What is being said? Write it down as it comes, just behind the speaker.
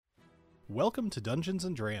Welcome to Dungeons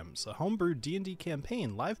 & Drams, a homebrewed D&D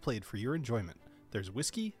campaign live played for your enjoyment. There's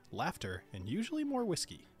whiskey, laughter, and usually more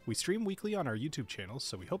whiskey. We stream weekly on our YouTube channels,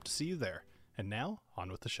 so we hope to see you there. And now,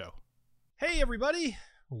 on with the show. Hey everybody!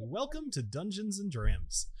 Welcome to Dungeons &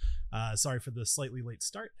 Drams. Sorry for the slightly late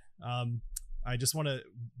start. I just want to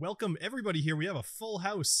welcome everybody here. We have a full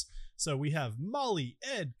house. So we have Molly,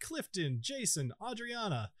 Ed, Clifton, Jason,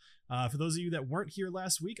 Adriana. For those of you that weren't here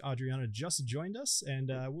last week, Adriana just joined us, and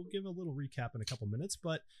we'll give a little recap in a couple minutes.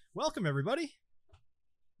 But welcome, everybody.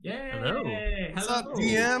 Yay! Hello. What's Hello. up,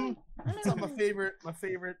 DM? What's up, my favorite,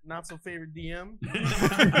 not so favorite DM?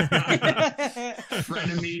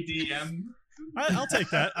 Frenemy DM. I'll take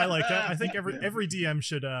that. I like that. I think every DM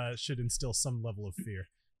should instill some level of fear.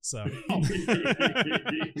 So You do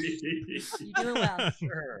it well.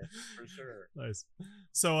 For sure. Nice.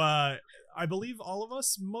 So I believe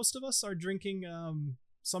most of us are drinking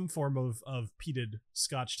some form of peated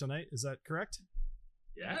scotch tonight. Is that correct?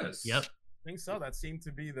 Yes. Yep. I think so. That seemed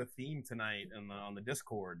to be the theme tonight on the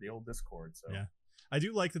Discord, the old Discord. So Yeah. I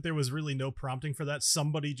do like that there was really no prompting for that.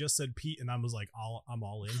 Somebody just said Pete, and I was like, I'm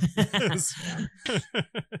all in.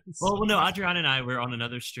 Well, no, Adriana and I were on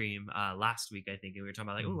another stream last week, I think, and we were talking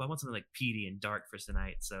about like, oh, I want something like peaty and dark for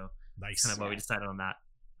tonight. So Nice. kind of why we decided on that.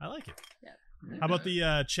 I like it. Yeah. How about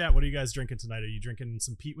the chat? What are you guys drinking tonight? Are you drinking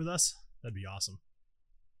some peat with us? That'd be awesome.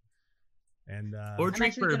 And Or I'm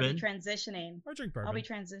drink actually gonna bourbon. be transitioning. or drink bourbon. I'll be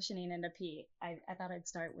transitioning into Pete. I thought I'd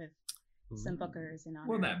start with some bookers and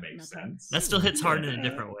Well, that makes sense. That still hits hard in a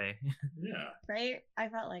different way. Yeah. Right? I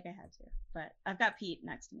felt like I had to, but I've got Pete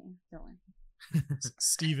next to me. Don't worry.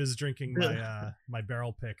 Steve is drinking my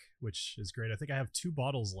barrel pick, which is great. I think I have 2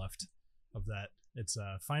 bottles left of that. It's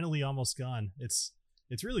finally almost gone. It's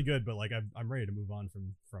really good, but like I'm ready to move on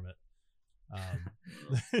from it.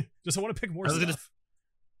 Just I want to pick more stuff.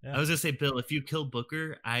 I was gonna say, Bill, if you kill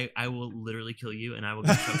Booker, I will literally kill you, and I will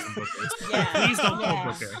go show some Bookers. Yeah. Please don't kill Yeah.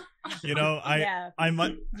 Booker. You know, I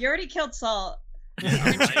might. You already killed Salt. Oh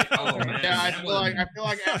man. yeah, I feel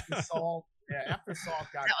like after Salt, got That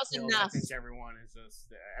was killed, enough. I think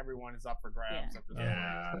everyone is up for grabs. Yeah. At this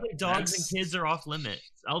Yeah. point. Dogs and kids are off limit.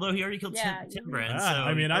 Although he already killed Yeah, Timbrand. Ah, So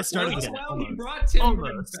I mean, I started- Well, he brought Timbrand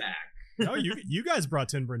Almost. back. No, you guys brought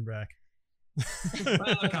Tinbrin back.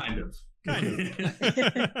 Well, kind of.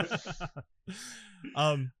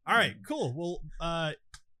 All right, cool. Well,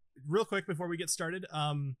 real quick before we get started,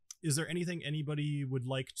 is there anything anybody would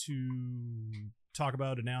like to talk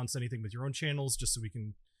about, announce, anything with your own channels, just so we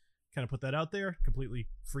can kind of put that out there? Completely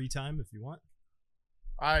free time if you want.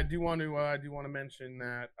 I do want to mention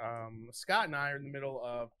that Scott and I are in the middle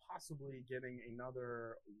of possibly getting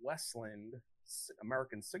another Westland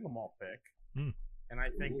American single malt pick, and I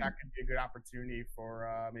think that could be a good opportunity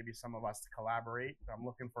for maybe some of us to collaborate. I'm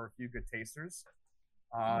looking for a few good tasters,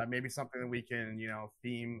 maybe something that we can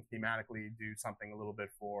thematically do something a little bit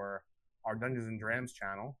for our Dungeons and Drams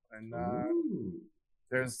channel, and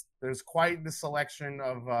there's quite the selection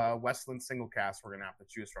of Westland single casts we're gonna have to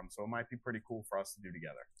choose from, so it might be pretty cool for us to do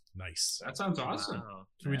together. Nice. That sounds awesome. Wow.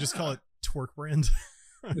 Can we just call it Twerk Brand?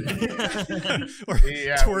 Or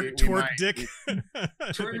Yeah, Twerk we might. Dick?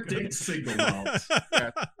 Twerk Dick single malt.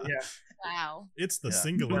 Yeah, Wow. It's the Yeah.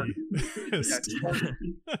 singular.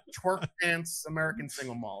 twerk dance American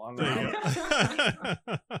single malt. I don't There know. you go.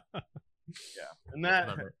 Yeah, and that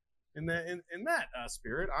Love it. in that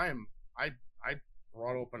spirit, I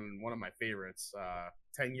brought open one of my favorites,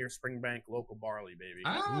 10-year Springbank local barley, baby.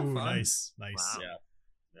 Ah, Ooh, fun. nice. Wow.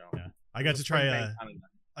 Yeah. I got to try Springbank kind of nice.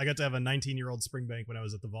 I got to have a 19-year-old Springbank when I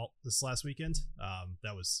was at the vault this last weekend.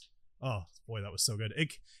 That was, oh boy, that was so good.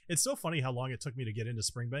 It's so funny how long it took me to get into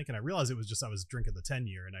Springbank, and I realized it was just I was drinking the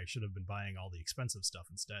 10-year, and I should have been buying all the expensive stuff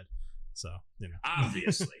instead. So,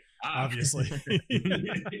 Obviously. obviously.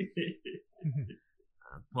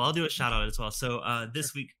 Well, I'll do a shout out as well. So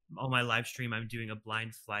this week on my live stream, I'm doing a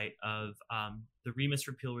blind flight of the Remus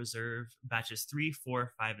Repeal Reserve batches 3,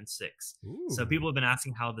 4, 5, and 6. So Ooh. people have been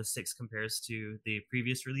asking how the 6 compares to the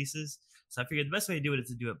previous releases. So I figured the best way to do it is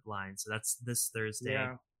to do it blind. So that's this Thursday.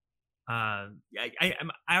 Yeah. I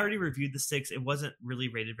already reviewed the 6. It wasn't really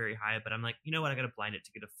rated very high, but I'm like, you know what? I got to blind it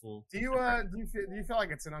to get a full. Do you feel like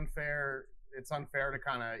it's unfair to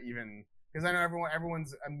kind of even, because I know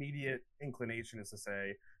everyone's immediate inclination is to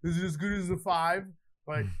say, is it as good as the 5?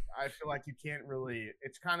 But I feel like you can't really.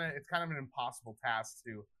 It's kind of an impossible task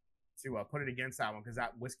to put it against that one, because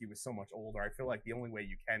that whiskey was so much older. I feel like the only way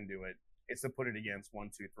you can do it is to put it against 1,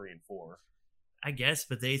 2, 3, and 4. I guess,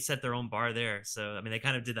 but they set their own bar there. So I mean, they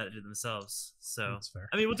kind of did that to themselves. So That's fair.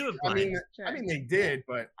 I mean, we'll do it I blind. mean, Sure. I mean they did,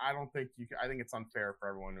 but I don't think I think it's unfair for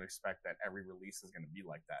everyone to expect that every release is going to be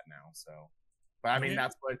like that now. So But I mean,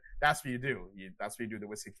 that's what you do. That's what you do the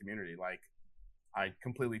whiskey community. Like, I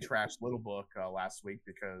completely trashed Little Book last week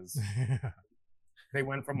because they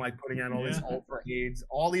went from like putting out all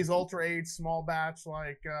these ultra aged small batch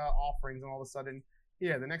offerings, and all of a sudden,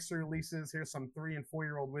 the next 3 releases, here's some 3 and 4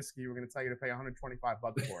 year old whiskey. We're going to tell you to pay $125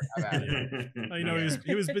 for it. Have at it. You know,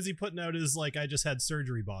 he was busy putting out his I just had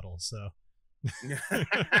surgery bottle. So.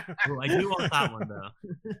 Well, I do want that one though.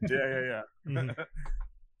 Yeah. Mm-hmm.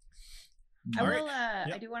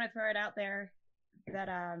 I do want to throw it out there that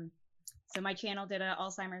so my channel did an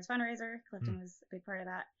Alzheimer's fundraiser. Clifton was a big part of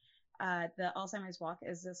that. The Alzheimer's walk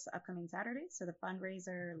is this upcoming Saturday, so the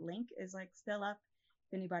fundraiser link is still up.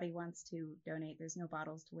 If anybody wants to donate, there's no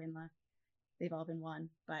bottles to win left. They've all been won,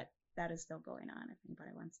 but that is still going on. If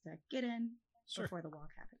anybody wants to get in before the walk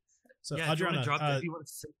happens. So Adriana, drop it if you want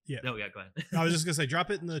to. Go ahead. I was just gonna say, drop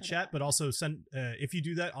it in the chat, but also send. If you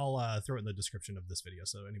do that, I'll throw it in the description of this video.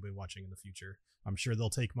 So anybody watching in the future, I'm sure they'll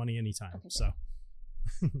take money anytime. Okay, so.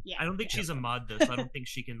 I don't think she's a mod though, so I don't think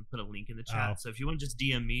she can put a link in the chat. So if you want to just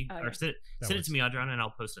DM me or send it to me, Adriana, and I'll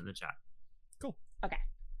post it in the chat. Cool. Okay.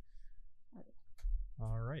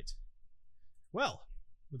 All right. Well,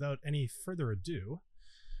 without any further ado,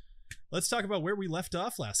 let's talk about where we left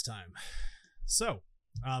off last time. So,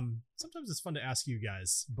 sometimes it's fun to ask you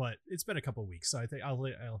guys, but it's been a couple weeks, so I think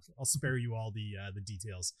I'll spare you all the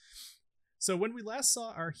details. So when we last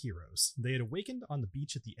saw our heroes, they had awakened on the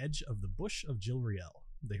beach at the edge of the bush of Jilriel.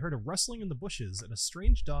 They heard a rustling in the bushes, and a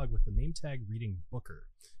strange dog with the name tag reading Booker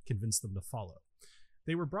convinced them to follow.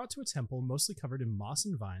 They were brought to a temple mostly covered in moss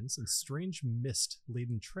and vines, and strange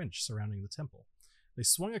mist-laden trench surrounding the temple. They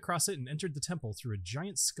swung across it and entered the temple through a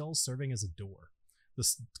giant skull serving as a door. The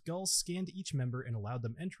skull scanned each member and allowed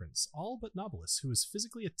them entrance, all but Nobilis, who was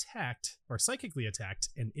physically attacked, or psychically attacked,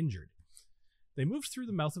 and injured. They moved through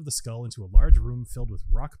the mouth of the skull into a large room filled with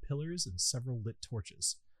rock pillars and several lit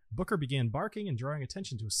torches. Booker began barking and drawing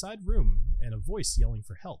attention to a side room and a voice yelling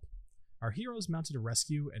for help. Our heroes mounted a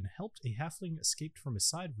rescue and helped a halfling escape from a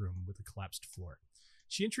side room with a collapsed floor.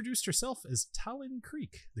 She introduced herself as Talon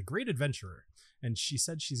Creek, the great adventurer, and she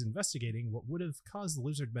said she's investigating what would have caused the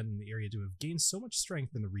lizard men in the area to have gained so much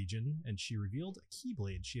strength in the region, and she revealed a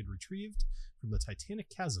keyblade she had retrieved from the Titanic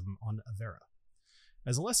Chasm on Avera.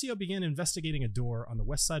 As Alessio began investigating a door on the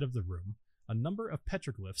west side of the room, a number of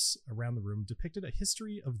petroglyphs around the room depicted a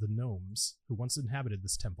history of the gnomes who once inhabited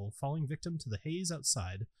this temple, falling victim to the haze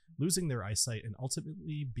outside, losing their eyesight, and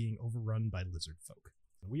ultimately being overrun by lizard folk.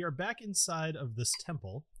 We are back inside of this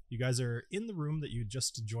temple. You guys are in the room that you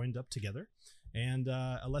just joined up together, and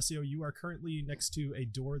Alessio, you are currently next to a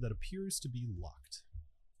door that appears to be locked.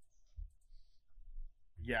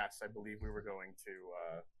 Yes, I believe we were going to...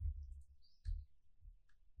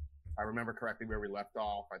 I remember correctly where we left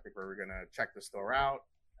off. I think we were going to check the store out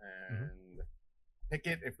and pick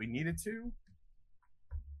it if we needed to.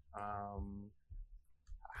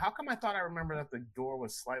 How come I thought I remember that the door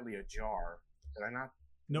was slightly ajar? Did I not?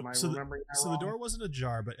 Nope. So the door wasn't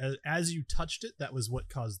ajar, but as you touched it, that was what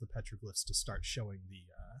caused the petroglyphs to start showing the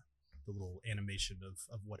little animation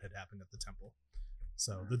of what had happened at the temple.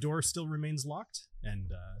 So the door still remains locked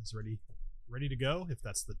and is ready to go if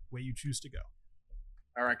that's the way you choose to go.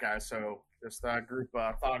 All right, guys. So just group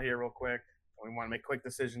thought here real quick. We want to make quick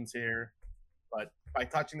decisions here. But by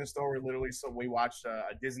touching the store, we watched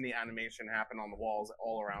a Disney animation happen on the walls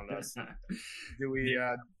all around us. Do we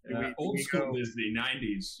old school Disney,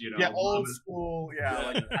 90s, Yeah, old school,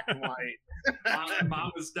 like black and white.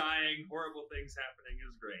 Mom was dying, horrible things happening. It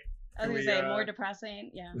was great. I was gonna say more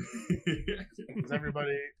depressing, yeah. Is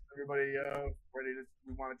everybody ready to?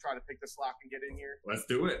 We want to try to pick this lock and get in here. Let's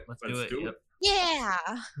do it. Let's do it. Yeah.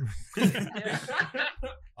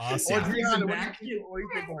 Awesome. Adriana, what do you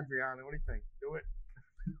think, Adriana? What do you think? Do it.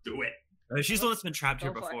 Do it. She's the one that's been trapped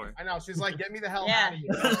here before. I know. She's like, get me the hell out of here.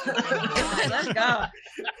 Let's go.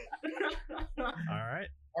 All right.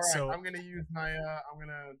 So I'm gonna use my. I'm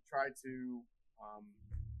gonna try to.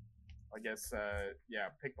 I guess.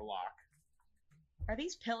 Pick the lock. Are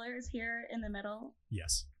these pillars here in the middle?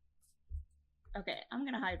 Yes. Okay, I'm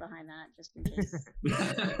gonna hide behind that just in case.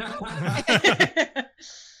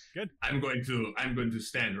 Good. I'm going to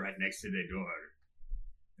stand right next to the door,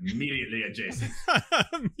 immediately adjacent.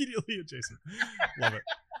 Immediately adjacent. Love it.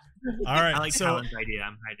 All right. I like Talon's idea.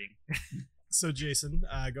 I'm hiding. So Jason,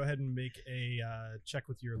 go ahead and make a check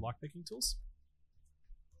with your lockpicking tools.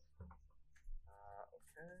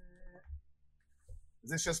 Okay.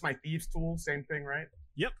 Is this just my thieves tool? Same thing, right?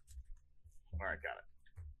 Yep. All right, got it.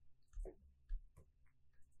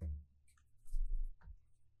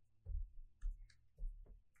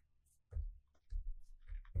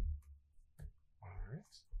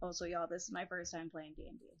 Also, y'all, this is my first time playing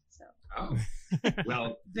D&D, so. Oh,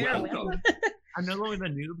 well, Bear welcome. with. I'm no longer the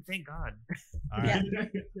noob, thank God. All right.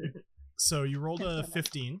 So you rolled a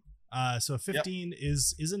 15. So a 15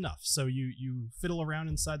 is enough. So you fiddle around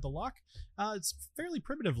inside the lock. It's a fairly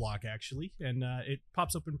primitive lock actually, and it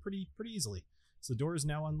pops open pretty easily. So the door is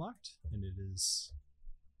now unlocked, and it is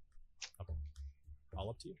all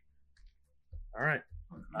up to you. All right.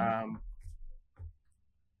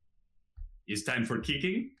 It's time for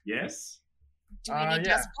kicking. Yes. Do we need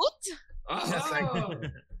less boot? Oh.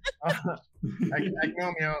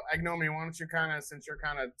 Agnomio, why don't you kind of, since you're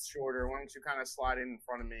kind of shorter, why don't you kind of slide in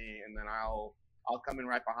front of me, and then I'll come in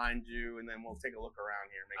right behind you, and then we'll take a look around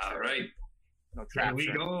here. Make All sure right. No traps.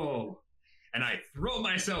 Here we go. And I throw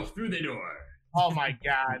myself through the door. Oh my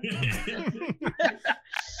God. Great.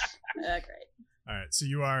 All right. So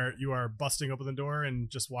you are busting open the door and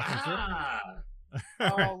just walking through.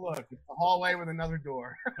 Oh, look, it's a hallway with another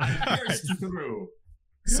door. I burst through.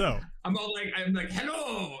 So I'm like,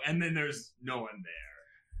 hello, and then there's no one there.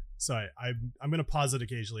 So I'm going to pause it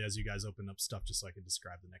occasionally as you guys open up stuff just so I can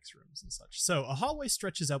describe the next rooms and such. So a hallway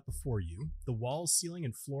stretches out before you. The walls, ceiling,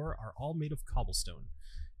 and floor are all made of cobblestone.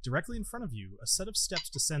 Directly in front of you, a set of steps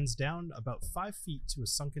descends down about 5 feet to a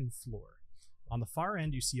sunken floor. On the far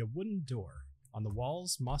end, you see a wooden door. On the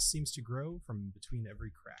walls, moss seems to grow from between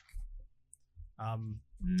every crack.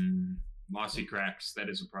 Mossy cracks, that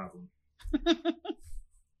is a problem.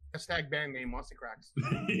 Hashtag band name, Mossy Cracks.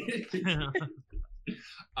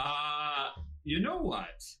 You know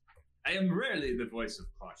what? I am rarely the voice of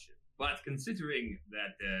caution, but considering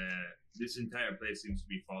that this entire place seems to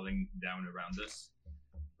be falling down around us,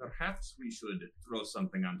 perhaps we should throw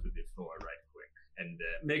something onto the floor right quick and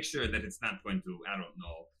make sure that it's not going to, I don't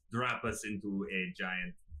know, drop us into a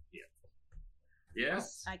giant pit.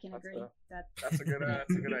 Yes? I can agree. That's a good idea.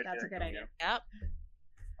 That's a good idea. Yep.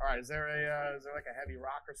 All right, is there like a heavy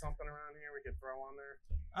rock or something around here we could throw on there?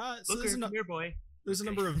 So Booker, come here, boy. There's a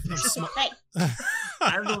number of small. Hey.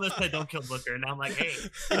 I'm the one that said don't kill Booker, and now I'm like, hey.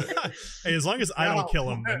 Hey, as long as I don't kill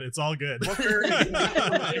him, then it's all good. Booker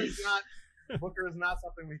is not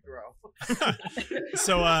something we throw.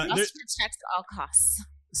 So Must protect at all costs.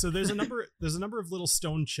 So there's a number of little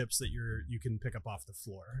stone chips that you can pick up off the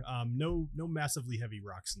floor. No massively heavy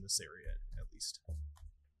rocks in this area, at least.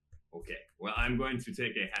 Okay, well, I'm going to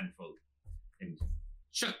take a handful and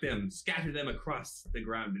scatter them across the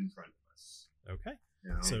ground in front of us. Okay. You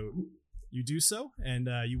know? So you do so, and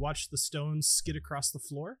you watch the stones skid across the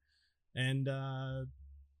floor, and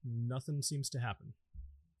nothing seems to happen.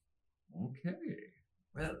 Okay.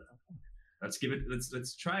 Well, let's give it.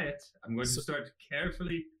 Let's try it. I'm going to start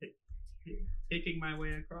carefully taking my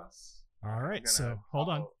way across. All right. So hold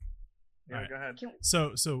on. Yeah, right. Go ahead.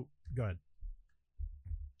 So go ahead.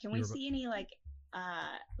 Can we see any like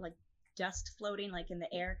dust floating like in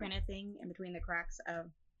the air kind of thing in between the cracks of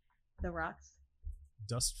the rocks?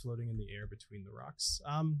 Dust floating in the air between the rocks.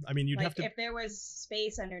 I mean, you'd like have to. If there was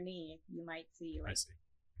space underneath, you might see like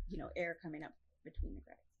air coming up between the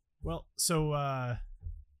cracks. Well, so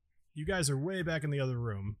you guys are way back in the other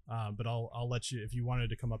room, but I'll let you, if you wanted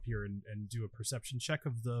to come up here and do a perception check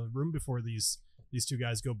of the room before these two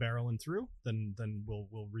guys go barreling through, then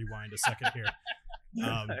we'll rewind a second here.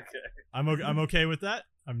 Okay. I'm okay with that.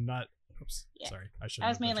 I'm not. Oops. Yeah. Sorry, I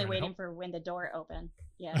was mainly waiting for when the door opened.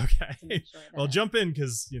 Yeah. Okay. Well, jump in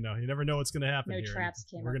because you never know what's going to happen here. No traps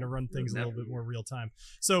came. We're going to run things a little bit more real time.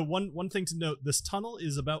 So one thing to note: this tunnel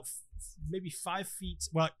is about maybe 5 feet.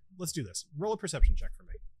 Well, let's do this. Roll a perception check for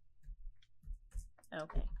me.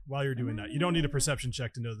 Okay. While you're doing that, you don't need a perception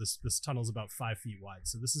check to know this tunnel's about 5 feet wide.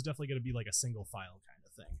 So this is definitely going to be like a single file kind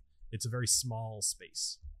of thing. It's a very small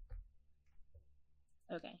space.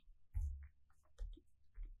 Okay.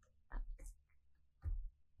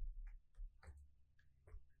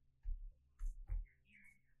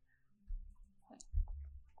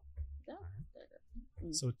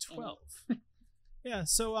 So 12. Yeah,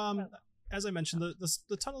 so as I mentioned,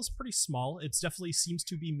 the tunnel's pretty small. It definitely seems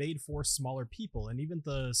to be made for smaller people, and even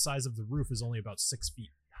the size of the roof is only about 6 feet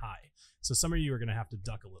high. So some of you are going to have to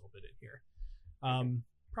duck a little bit in here.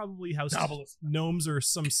 Probably house gnomes or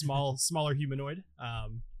some smaller humanoid.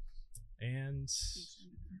 And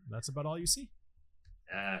that's about all you see.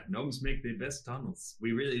 Gnomes make the best tunnels.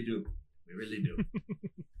 We really do. We really do.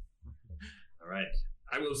 All right.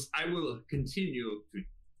 I will continue to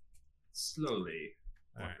slowly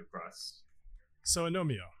walk across. So,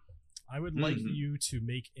 Anomio, I would like you to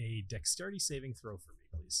make a dexterity saving throw for me,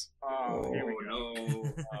 please. Oh, here we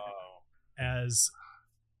go.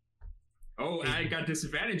 No. I got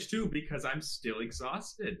disadvantage too because I'm still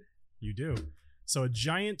exhausted. You do. So a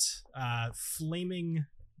giant flaming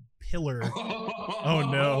pillar. Oh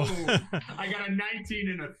no. I got a 19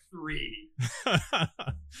 and a 3.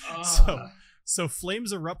 So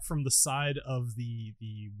flames erupt from the side of the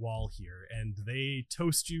wall here, and they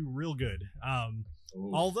toast you real good.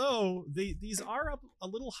 Although these are up a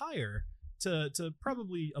little higher to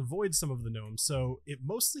probably avoid some of the gnomes, so it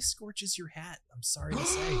mostly scorches your hat. I'm sorry to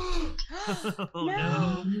say.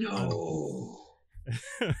 Oh No.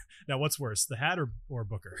 Now, what's worse, the hat or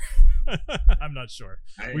Booker? I'm not sure.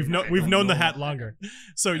 We've don't known the know. hat longer.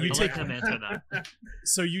 So you I'll take let them answer that.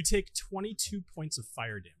 So you take 22 points of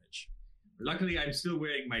fire damage. Luckily, I'm still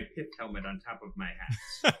wearing my pith helmet on top of my hat.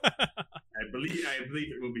 So I believe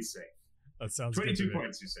it will be safe. That sounds 22 good to me.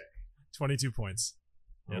 points, you say? 22 points.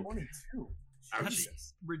 Yep. 22. Ouch.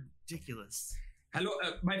 That's ridiculous. Hello,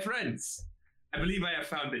 my friends. I believe I have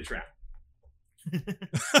found a trap.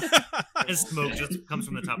 And smoke just comes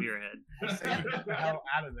from the top of your head. I say you get the hell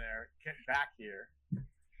out of there. Get back here.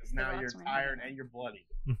 Because now you're tired and you're bloody.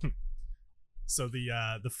 So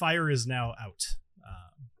the fire is now out.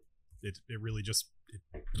 It really just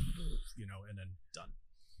and then done.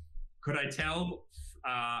 Could I tell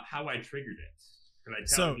how I triggered it? Could I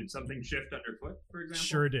tell did something shift underfoot, for example?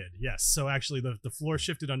 Sure did, yes. So actually the floor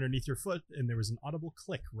shifted underneath your foot, and there was an audible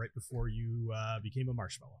click right before you became a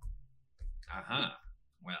marshmallow.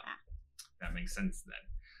 Well, that makes sense then.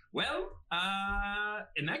 Well,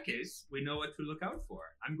 in that case, we know what to look out for.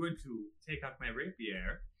 I'm going to take out my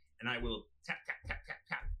rapier, and I will tap, tap, tap, tap,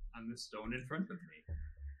 tap on the stone in front of me.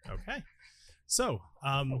 Okay. So,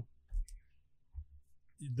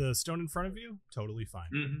 the stone in front of you, totally fine.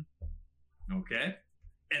 Mm-hmm. Okay.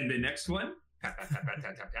 And the next one? Tap, tap, tap, tap,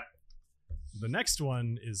 tap, tap, tap. The next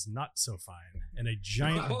one is not so fine, and a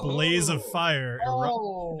giant blaze of fire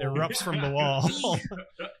erupts from the wall.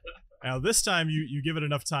 Now this time you give it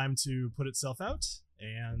enough time to put itself out,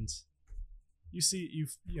 and you see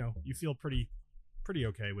you feel pretty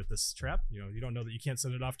okay with this trap. You don't know that you can't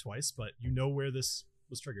set it off twice, but you know where this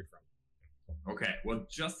was triggered from. Okay, well,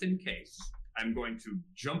 just in case, I'm going to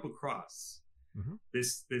jump across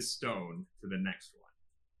this stone to the next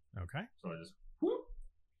one. Okay. So I just whoop.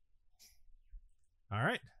 All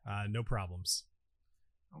right, no problems.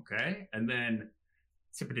 Okay, and then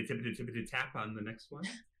tippity tippity tippity tap on the next one.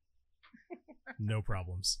 No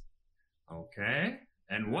problems. Okay,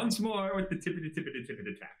 and once more with the tippity tippity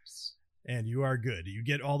tippity taps. And you are good. You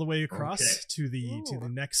get all the way across to the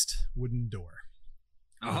next wooden door.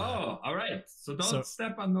 Oh, all right. So don't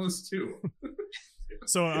step on those two.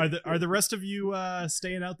 So are the rest of you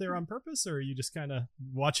staying out there on purpose, or are you just kind of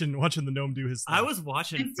watching the gnome do his thing? I was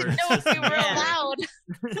watching first. No, we were allowed.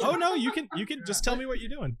 Oh no, you can just tell me what you're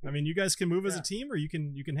doing. I mean, you guys can move as a team, or you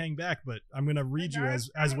can hang back. But I'm gonna read you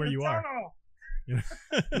as where you are.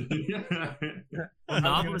 Well,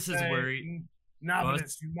 Novelist is worried.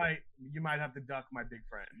 Novelist, you might have to duck my big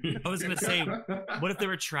friend. I was gonna say, what if there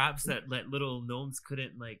were traps that little gnomes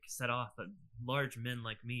couldn't set off, but large men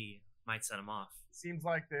like me might set them off? Seems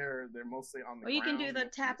like they're mostly on the ground. Well, you can do the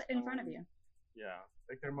tap in front of you. Yeah,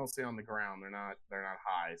 like they're mostly on the ground. They're not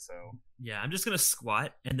high. So yeah, I'm just gonna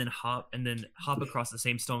squat and then hop across the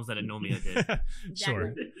same stones that Anomio did.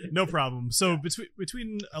 Sure, no problem. So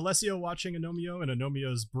between Alessio watching Anomio and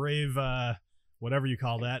Anomio's brave, whatever you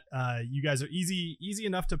call that, you guys are easy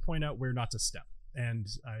enough to point out where not to step, and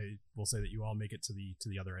I will say that you all make it to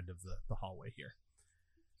the other end of the hallway here.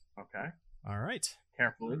 Okay. All right.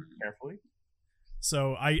 Carefully.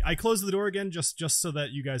 So I close the door again just so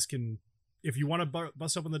that you guys can, if you want to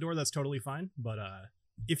bust open the door, that's totally fine. But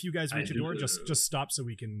if you guys reach a door, just stop so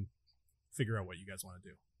we can figure out what you guys want to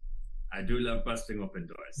do. I do love busting open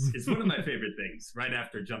doors. It's one of my favorite things. Right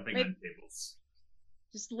after jumping on tables.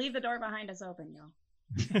 Just leave the door behind us open, y'all.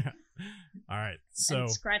 All right. So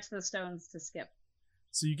and scratch the stones to skip.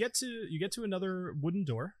 So you get to another wooden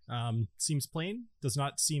door. Seems plain. Does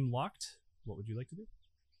not seem locked. What would you like to do?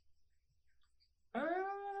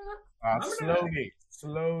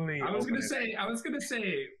 Slowly. I was gonna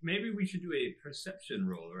say maybe we should do a perception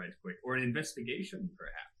roll right quick, or an investigation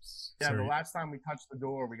perhaps. Yeah, the last time we touched the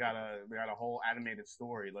door, we got a whole animated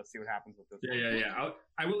story. Let's see what happens with this. Yeah.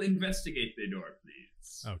 I will investigate the door,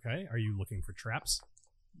 please. Okay. Are you looking for traps?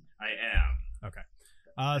 I am. Okay.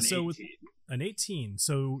 So 18. With an 18,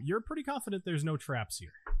 so you're pretty confident there's no traps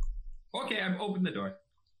here. Okay, I've opened the door.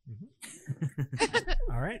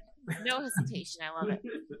 All right. No hesitation. I love it.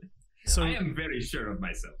 So I am very sure of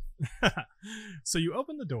myself. So you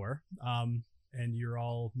open the door, and you're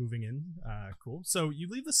all moving in. Cool. So you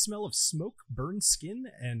leave the smell of smoke, burned skin,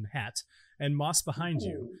 and hat, and moss behind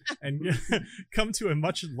you, and come to a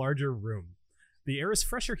much larger room. The air is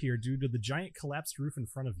fresher here due to the giant collapsed roof in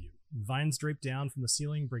front of you. Vines drape down from the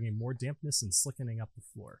ceiling, bringing more dampness and slickening up the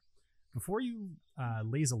floor. Before you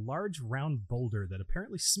lays a large round boulder that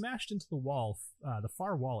apparently smashed into the wall, the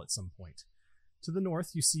far wall at some point. To the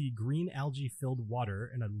north, you see green algae-filled water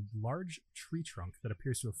and a large tree trunk that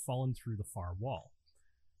appears to have fallen through the far wall.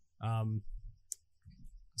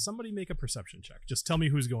 Somebody make a perception check. Just tell me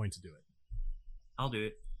who's going to do it. I'll do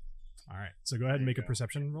it. All right, so go ahead and make a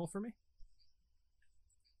perception roll for me.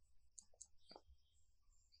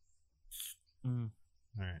 All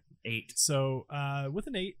right. 8. So with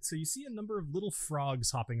an 8, so you see a number of little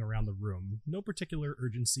frogs hopping around the room. No particular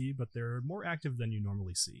urgency, but they're more active than you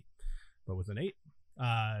normally see. But with an 8,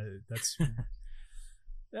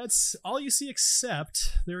 that's all you see,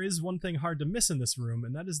 except there is one thing hard to miss in this room,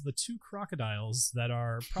 and that is the 2 crocodiles that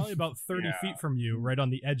are probably about 30 feet from you, right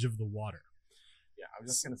on the edge of the water. Yeah, I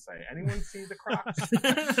was just going to say, anyone see the crocs?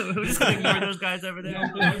 We're just going to ignore those guys over there.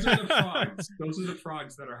 No, those are the frogs. Those are the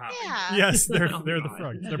frogs that are hopping. Yeah. Yes, they're Oh, the God.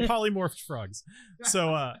 frogs. They're polymorphed frogs.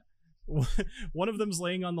 So one of them's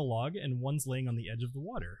laying on the log, and one's laying on the edge of the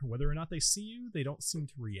water. Whether or not they see you, they don't seem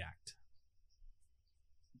to react.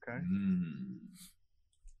 Okay.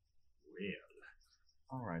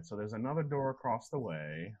 Well, All right, so there's another door across the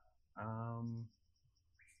way.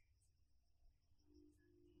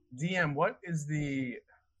 DM, what is the...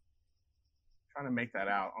 trying to make that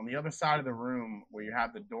out. On the other side of the room where you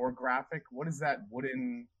have the door graphic, what is that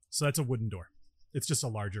wooden... So that's a wooden door. It's just a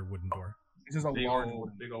larger wooden door. It's just a big large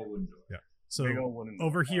old wooden door. Yeah. So big old wooden door.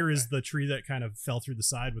 over here Okay. is the tree that kind of fell through the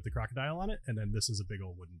side with the crocodile on it, and then this is a big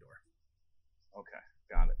old wooden door. Okay,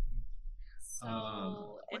 got it.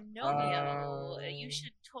 So, Anomio, you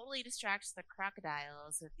should totally distract the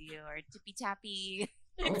crocodiles with your tippy tappy.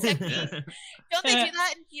 Oh, Except yeah. don't they do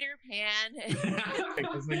that in Peter Pan? Hey,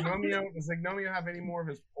 does Ignomio have any more of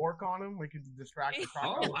his pork on him? We could distract the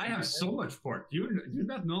crocodile. Oh, I have so much pork. You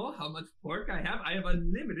not know how much pork I have? I have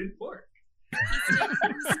unlimited pork. He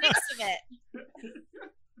sticks of it.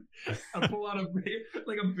 I pull out a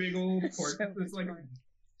big old pork. So It's like much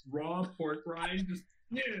raw pork rind. Just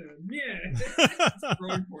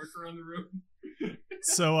throwing pork around the room.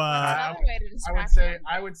 So Another way to distract them.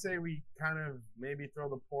 I would say we kind of maybe throw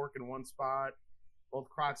the pork in one spot. Both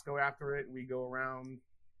crocs go after it, and we go around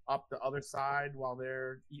up the other side while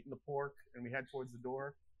they're eating the pork, and we head towards the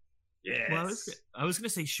door. Yes. Well, I was gonna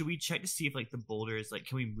say, should we check to see if the boulder is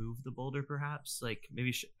can we move the boulder perhaps?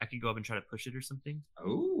 Maybe I could go up and try to push it or something.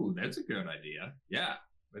 Oh, that's a good idea. Yeah.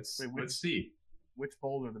 Let's see. Which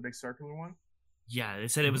boulder? The big circular one? Yeah, they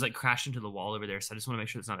said it was crashed into the wall over there, so I just want to make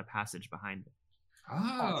sure there's not a passage behind it.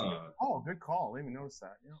 Oh, good call. Let me notice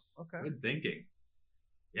that. Yeah. Okay. Good thinking.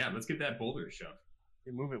 Yeah, let's get that boulder shoved.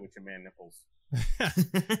 You move it with your man nipples.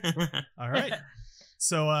 all right.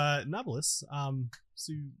 So Nobilis,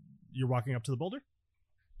 so you're walking up to the boulder?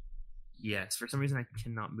 Yes, for some reason I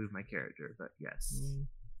cannot move my character, but yes.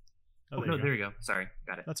 Oh, no, there we go. Sorry,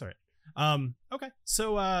 got it. That's all right. Okay,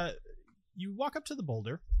 so you walk up to the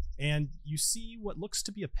boulder, and you see what looks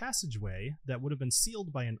to be a passageway that would have been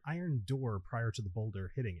sealed by an iron door prior to the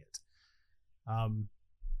boulder hitting it.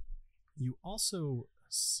 You also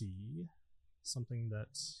see something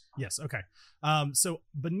that... Yes, okay. So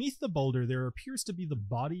beneath the boulder, there appears to be the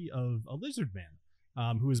body of a lizard man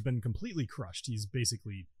who has been completely crushed. He's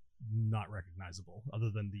basically not recognizable, other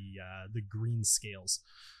than the green scales.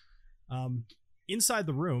 Inside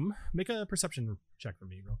the room, make a perception check for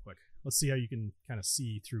me real quick. Let's see how you can kind of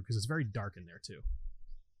see through, because it's very dark in there too.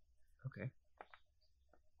 Okay.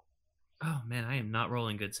 Oh man, I am not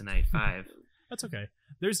rolling good tonight. 5. That's okay.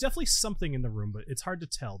 There's definitely something in the room, but it's hard to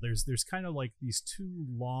tell. There's kind of these 2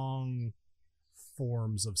 long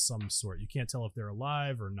forms of some sort. You can't tell if they're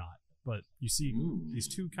alive or not, but you see these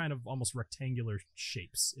 2 kind of almost rectangular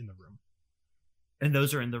shapes in the room. And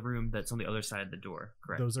those are in the room that's on the other side of the door,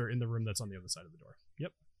 correct? Those are in the room that's on the other side of the door.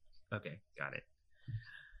 Yep. Okay, got it.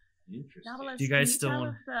 Interesting. Novelist, Do you guys still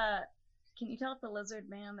want... Can you tell if the lizard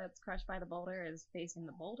man that's crushed by the boulder is facing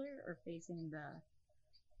the boulder or facing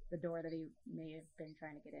the door that he may have been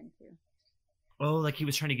trying to get into? Oh, he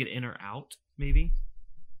was trying to get in or out, maybe?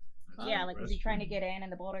 Yeah, was he trying to get in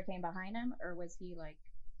and the boulder came behind him, or was he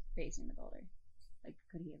facing the boulder?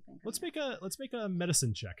 Could he have been? Let's make a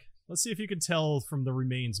medicine check. Let's see if you can tell from the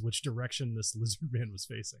remains which direction this lizard man was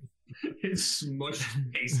facing. His smushed,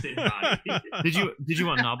 pasted body. Did you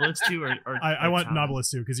want Nobilis to, or I want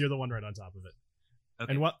Nobilis to, because you're the one right on top of it.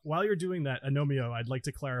 Okay. And while you're doing that, Anomio, I'd like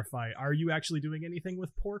to clarify: are you actually doing anything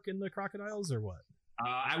with pork in the crocodiles, or what?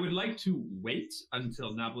 I would like to wait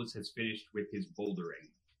until Nobilis has finished with his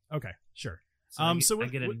bouldering. Okay, sure. So I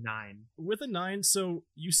get a 9. With a 9, so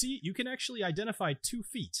you can actually identify 2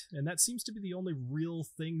 feet, and that seems to be the only real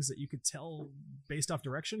things that you could tell based off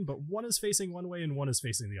direction, but one is facing one way and one is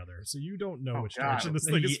facing the other, so you don't know which direction this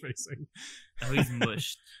thing is facing. Oh, he's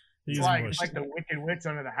mushed. It's like the Wicked Witch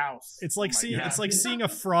under the house. It's like seeing a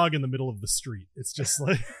frog in the middle of the street. It's just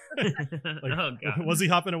like, oh god, was he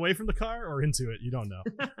hopping away from the car or into it? You don't know.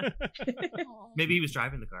 Maybe he was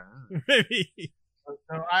driving the car. Maybe.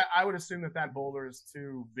 So I would assume that boulder is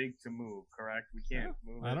too big to move. Correct? We can't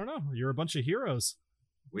move it. I don't know. You're a bunch of heroes.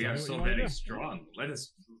 We are so very strong.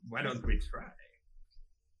 Why don't we try?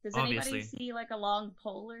 Does anybody see like a long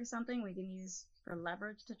pole or something we can use for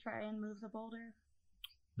leverage to try and move the boulder?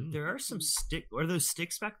 There are some Are those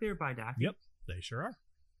sticks back there by Daphne? Yep, they sure are.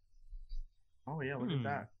 Oh yeah, look at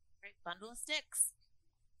that. Great bundle of sticks.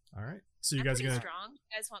 All right, so you guys are gonna. Strong.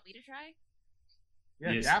 You guys want me to try?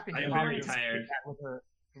 Yeah, yes, Daffy. I'm very tired.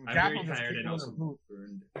 I'm very tired and also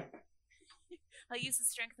burned. I'll use the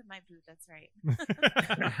strength of my boot. That's right.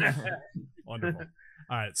 Wonderful.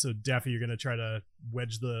 All right, so Daffy, you're gonna try to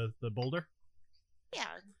wedge the boulder. Yeah,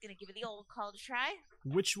 I'm gonna give it the old call to try.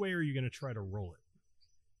 Which way are you gonna try to roll it?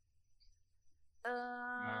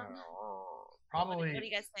 Probably. What do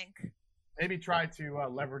you guys think? Maybe try to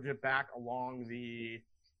leverage it back along the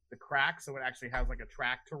crack, so it actually has like a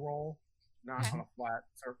track to roll, not on a flat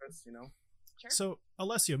surface. You know. Sure. So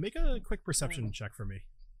Alessio, make a quick perception check for me.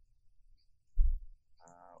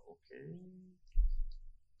 Okay.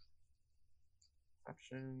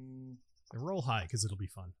 Perception. And roll high because it'll be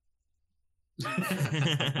fun.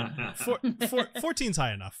 14's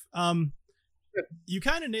high enough. You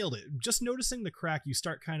kind of nailed it. Just noticing the crack, you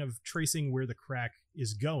start kind of tracing where the crack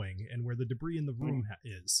is going and where the debris in the room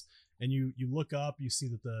is. And you look up, you see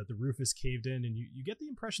that the roof is caved in, and you get the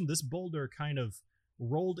impression this boulder kind of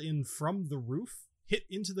rolled in from the roof, hit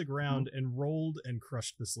into the ground, and rolled and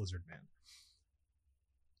crushed this lizard man.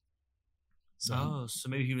 So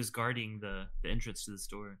maybe he was guarding the entrance to this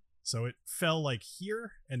door. So it fell like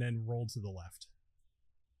here and then rolled to the left.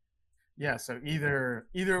 Yeah, so either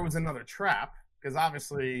it was another trap, because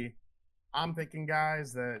obviously I'm thinking,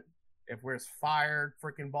 guys, that if there's fired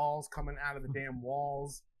freaking balls coming out of the damn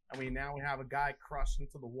walls, and now we have a guy crushed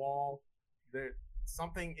into the wall, there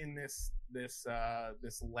something in this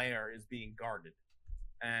lair is being guarded.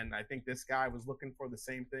 And I think this guy was looking for the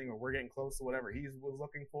same thing, or we're getting close to whatever he was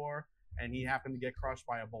looking for, and he happened to get crushed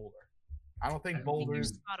by a boulder. I don't think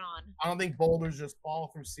boulders just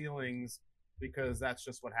fall through ceilings, because that's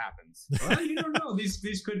just what happens. Well, you don't know.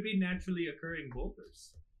 These could be naturally occurring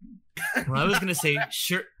boulders. Well, I was gonna say,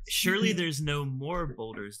 surely there's no more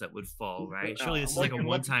boulders that would fall, right? Surely this is like a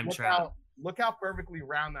one-time trap. Look how perfectly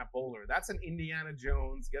round that boulder. That's an Indiana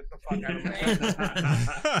Jones. Get the fuck out of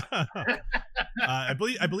my I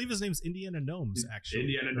believe his name's Indiana Gnomes, actually.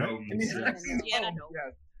 Indiana Gnomes. Indiana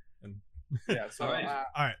Gnomes. Yeah. So all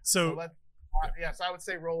right. So so I would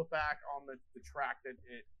say roll it back on the track that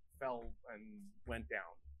it fell and went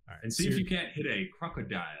down. All right, and see if you can't hit a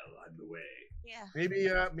crocodile on the way. Yeah.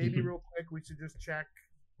 Maybe real quick, we should just check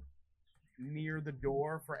near the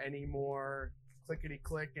door for any more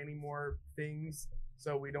clickety-click, any more things,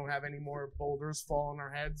 so we don't have any more boulders fall on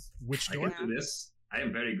our heads. Which door? I can do this. I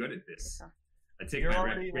am very good at this. I take You're my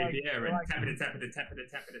already, rapier and like- tap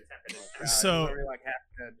it. So- you're like half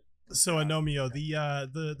dead. So Anomio,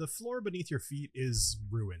 the floor beneath your feet is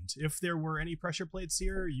ruined. If there were any pressure plates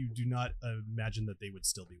here, you do not imagine that they would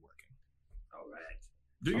still be working. All right.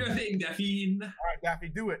 Do your thing, Daphne. All right, Daffy,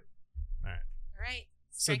 do it. All right.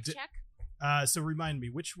 So Strength check. So remind me,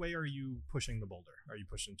 which way are you pushing the boulder? Are you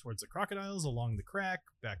pushing towards the crocodiles, along the crack,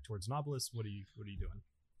 back towards Nobilis? What are you doing?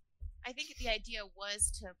 I think the idea was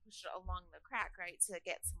to push it along the crack, right, to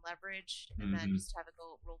get some leverage, and then just have it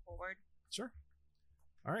roll forward. Sure.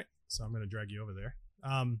 All right, so I'm going to drag you over there.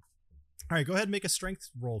 All right, go ahead and make a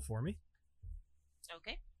strength roll for me.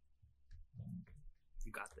 Okay.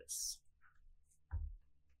 You got this.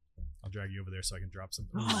 I'll drag you over there so I can drop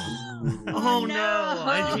something. Oh no!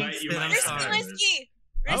 I jinxed it. I'm sorry.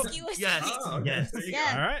 Risky whiskey. Yes. Oh, yes.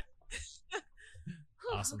 Yeah. All right.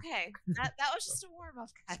 Whew, Awesome. Okay, that was just a warm up,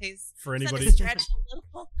 guys. For Is that anybody, a stretch a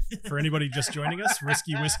little? for anybody just joining us,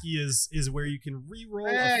 Risky Whiskey is where you can re-roll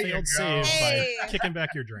There a you failed go. save Hey. by kicking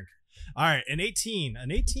back your drink. All right, an 18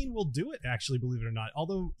 will do it, actually, believe it or not.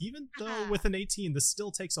 Although even though with an 18, this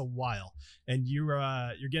still takes a while, and you're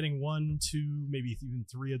getting 1, 2, maybe even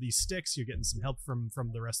 3 of these sticks. You're getting some help from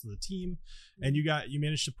the rest of the team, and you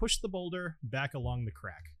managed to push the boulder back along the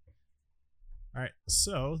crack. All right,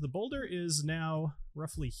 so the boulder is now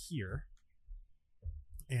roughly here,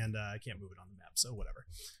 and I can't move it on the map, so whatever.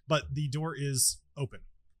 But the door is open,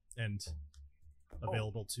 and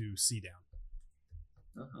available to see down.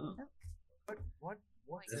 What?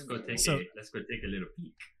 Let's go take So- a little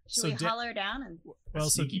peek. Should So we Da- holler down and? Well,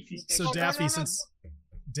 so Sneaky peek. so Daffy,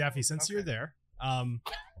 since you're Okay. there,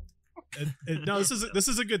 no, this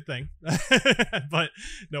is a good thing, but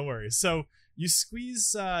no worries. So you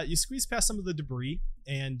squeeze past some of the debris,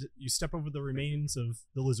 and you step over the remains of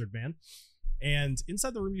the lizard man. And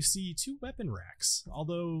inside the room, you see 2 weapon racks.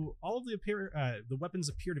 Although all of the weapons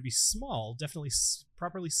appear to be small, definitely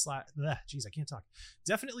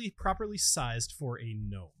definitely properly sized for a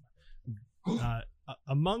gnome.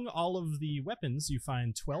 Among all of the weapons, you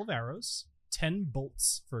find 12 arrows, 10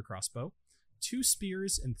 bolts for a crossbow, 2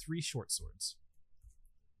 spears, and 3 short swords.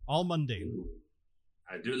 All mundane.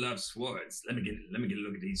 I do love swords. Let me get a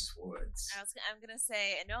look at these swords. I'm gonna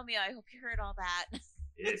say, Anomia, I hope you heard all that.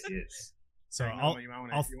 Yes. So you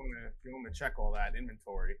want to check all that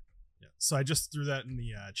inventory. Yeah. So I just threw that in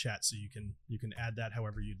the chat, so you can add that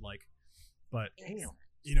however you'd like. But Excellent.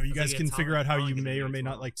 you know, you Sounds guys like can figure out how you Talon may or can do may it as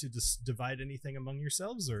not well. like to just divide anything among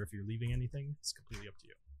yourselves, or if you're leaving anything, it's completely up to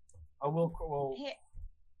you. Oh, well, Hey,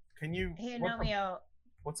 can you? hey, what's Nomio.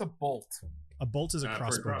 what's a bolt? A bolt is a For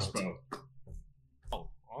a crossbow. Oh,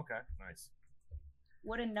 okay, nice.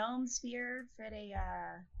 Would a gnome spear fit a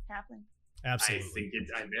halfling? Absolutely.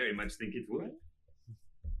 I very much think it would.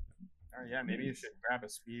 Oh, yeah, maybe you should grab a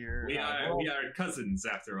spear. We are cousins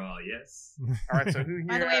after all. Yes. All right, so who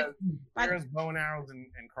By the here way, has bow and arrows and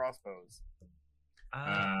crossbows?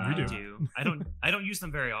 You do. I do. I don't use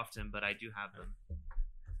them very often, but I do have them.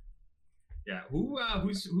 Yeah.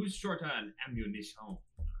 Who's short on ammunition?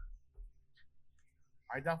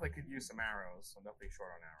 I definitely could use some arrows. I'm definitely short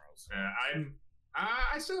on arrows.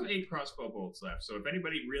 I still have 8 crossbow bolts left, so if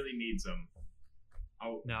anybody really needs them,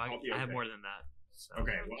 I'll be I have okay. more than that. So.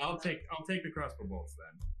 Okay, well I'll take the crossbow bolts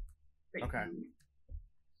then. Thank Okay. you.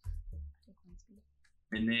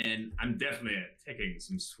 And then I'm definitely taking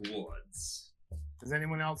some swords. Does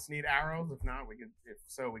anyone else need arrows? If not, we could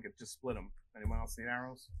just split them. Anyone else need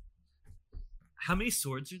arrows? How many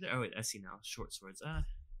swords are there? Oh wait, I see now. Short swords. I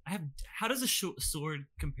have. How does a short sword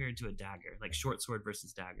compare to a dagger? Like short sword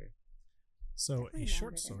versus dagger. So a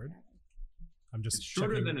short sword. I'm just It's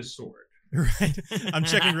shorter checking. than a sword. Right. I'm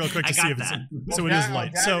checking real quick to I see got if it's that. so it is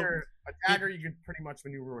light. So A dagger you could pretty much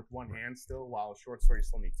maneuver with one hand still, while a short sword you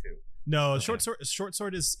still need 2. no, Okay. short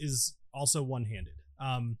sword is also one-handed.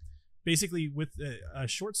 Basically, with a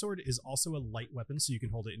short sword is also a light weapon, so you can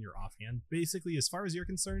hold it in your offhand. Basically, as far as you're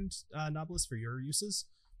concerned, Nobilis, for your uses,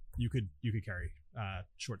 you could carry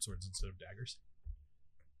short swords instead of daggers.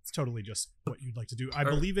 It's totally just what you'd like to do. I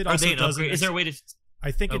believe it Are also they an does. upgrade? Is there a way to? I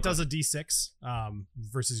think it Okay. does a D6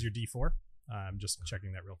 versus your D4. I'm just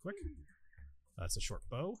checking that real quick. That's a short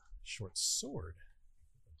bow, short sword.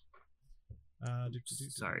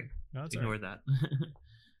 Sorry, No, that's ignore all right. that.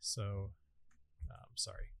 So,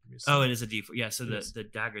 sorry. Give me a Oh, second. it is a D4. Yeah, so Yes. the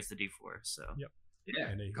dagger is the D4. So Yep. Yeah.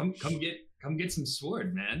 And a- Come get some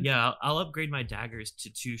sword, man. yeah, I'll upgrade my daggers to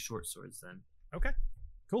 2 short swords then. Okay,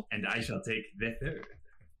 cool. And I shall take the third.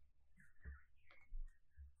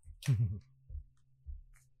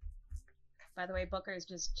 By the way, Booker's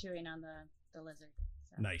just chewing on the lizard.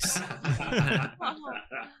 So. Nice.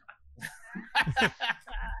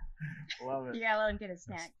 Love it. You gotta let him get his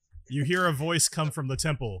snacks. You hear a voice come from the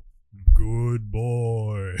temple. Good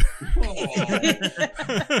boy.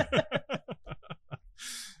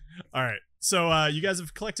 All right. So you guys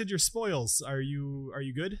have collected your spoils. Are you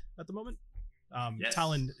good at the moment? Yes.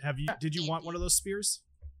 Talon, did you want one of those spears?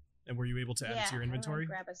 And were you able to add it to your I wanna inventory?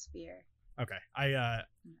 grab a spear. Okay.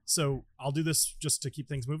 So I'll do this just to keep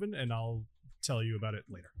things moving, and I'll tell you about it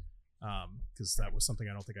later. Because that was something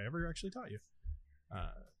I don't think I ever actually taught you.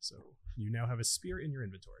 So you now have a spear in your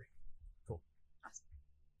inventory. Cool. Awesome.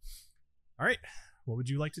 All right. What would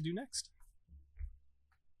you like to do next?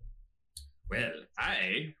 Well,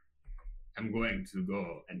 I am going to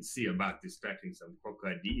go and see about distracting some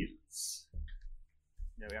crocodiles.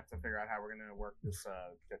 Yeah, we have to figure out how we're gonna work this,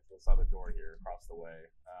 get this other door here across the way.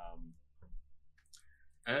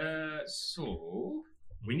 So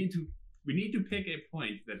we need to pick a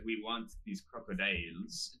point that we want these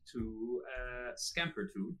crocodiles to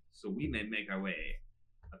scamper to, so we may make our way.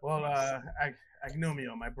 Well, across.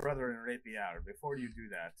 Agnomio, my brother in Rapiater, before you do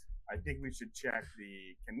that, I think we should check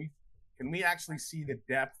can we actually see the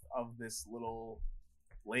depth of this little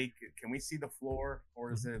lake? Can we see the floor,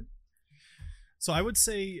 or is it? So I would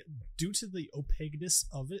say, due to the opaqueness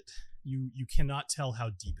of it, you cannot tell how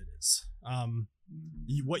deep it is.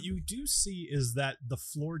 What you do see is that the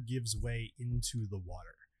floor gives way into the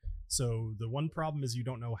water. So the one problem is you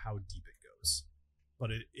don't know how deep it goes. but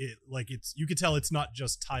it's you could tell it's not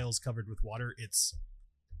just tiles covered with water, it's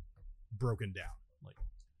broken down. Like,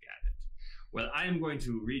 got it. Well, I am going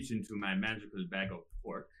to reach into my magical bag of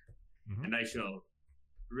pork, and I shall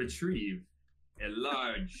retrieve a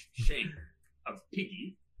large shank of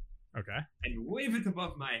piggy. Okay. And wave it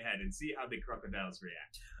above my head and see how the crocodiles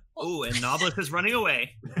react. Oh, and Noblith is running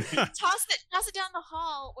away. Toss it down the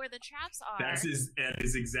hall where the traps are. That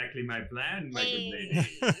is exactly my plan, my good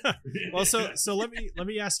lady. Well, so let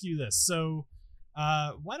me ask you this. So,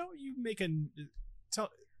 why don't you make I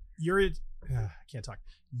can't talk.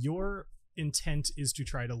 Your intent is to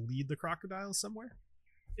try to lead the crocodile somewhere?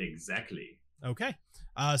 Exactly. Okay.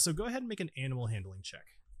 So go ahead and make an animal handling check.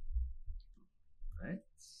 Right.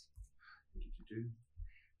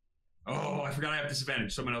 Oh, I forgot I have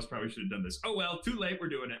disadvantage. Someone else probably should have done this. Oh well, too late. We're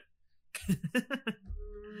doing it.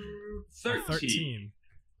 13.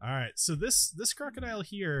 All right. So this crocodile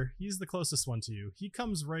here, he's the closest one to you. He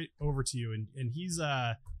comes right over to you, and he's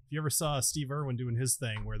if you ever saw Steve Irwin doing his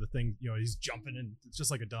thing, where the thing, he's jumping and it's just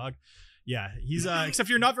like a dog. Yeah, he's except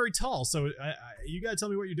you're not very tall, so you gotta tell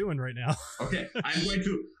me what you're doing right now. Okay, I'm going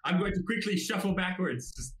to quickly shuffle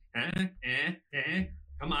backwards. Just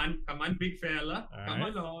Come on, big fella. Come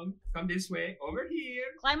along. Come this way. Over here.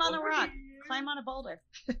 Climb on a rock. Climb on a boulder.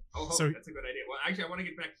 So that's a good idea. Well, actually, I want to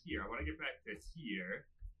get back here. I want to get back to here.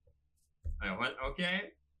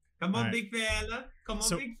 Okay. Come on, big fella. Come on,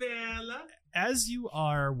 big fella. As you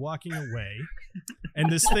are walking away,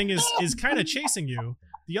 and this thing is kind of chasing you,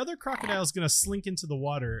 the other crocodile is going to slink into the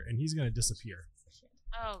water, and he's going to disappear.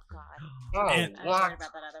 Oh, God. And, I was worried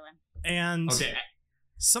about that other one. And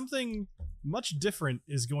something much different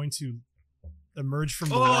is going to emerge from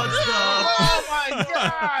the water. Oh my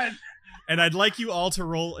God! And I'd like you all to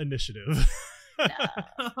roll initiative.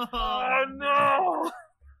 Oh no!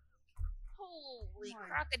 Holy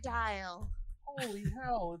crocodile. Holy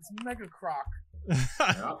hell, it's Mega Croc.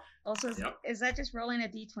 Also, is that just rolling a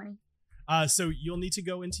d20? So you'll need to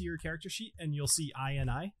go into your character sheet and you'll see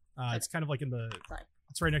INI. It's kind of like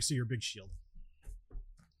it's right next to your big shield.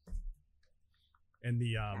 And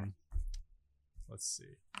the let's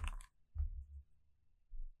see.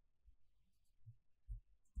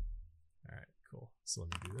 All right, cool. So let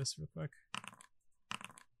me do this real quick.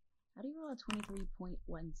 How do you roll a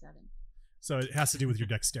 23.17? So it has to do with your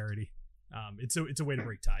dexterity. It's a way to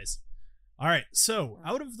break ties. All right, so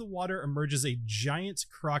out of the water emerges a giant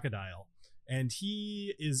crocodile, and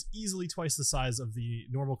he is easily twice the size of the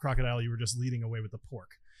normal crocodile you were just leading away with the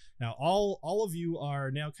pork. Now, all of you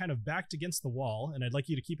are now kind of backed against the wall, and I'd like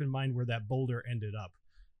you to keep in mind where that boulder ended up,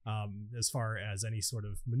 as far as any sort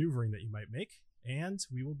of maneuvering that you might make. And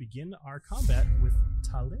we will begin our combat with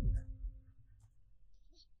Talin.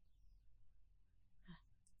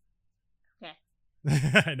 Okay.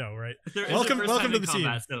 I know, right? Welcome to the combat,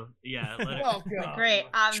 team. So, yeah. Welcome. Great.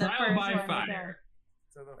 I'm the Trial first by one fire. there.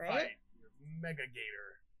 To the Right? fight. Mega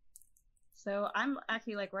Gator. So I'm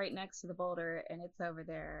actually like right next to the boulder, and it's over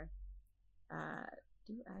there.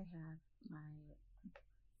 Do I have my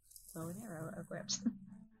bow and arrow equipped?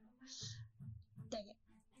 Dang it!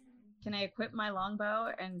 Can I equip my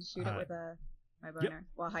longbow and shoot it with my boner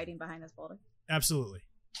while hiding behind this boulder? Absolutely.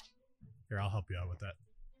 Here, I'll help you out with that.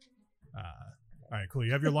 All right, cool.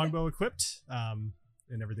 You have your longbow equipped, and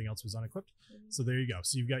everything else was unequipped. So there you go.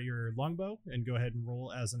 So you've got your longbow, and go ahead and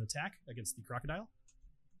roll as an attack against the crocodile.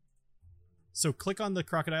 So click on the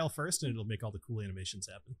crocodile first, and it'll make all the cool animations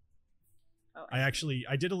happen. Oh,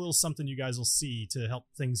 I did a little something you guys will see to help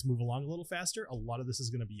things move along a little faster. A lot of this is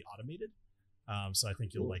going to be automated, so I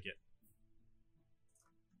think you'll like it.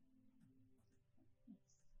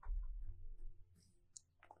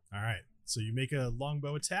 All right, so you make a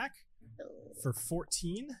longbow attack for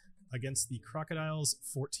 14 against the crocodile's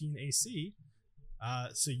 14 AC.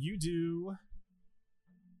 So you do.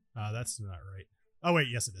 That's not right. Oh wait,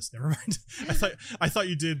 yes it is. Never mind. I thought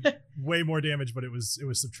you did way more damage, but it was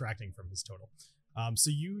subtracting from his total.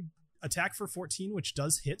 So you attack for 14, which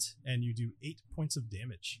does hit, and you do 8 points of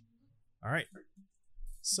damage. All right.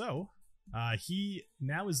 So he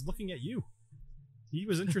now is looking at you. He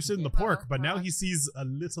was interested in the pork, but now he sees a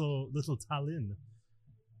little Talin.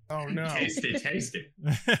 Oh no! Taste it.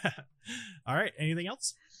 All right. Anything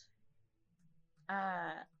else?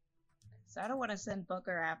 So I don't want to send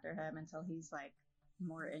Booker after him until he's like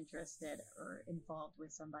more interested or involved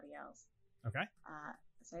with somebody else. Okay.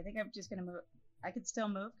 So I think I'm just gonna move. I could still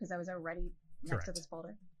move because I was already next to this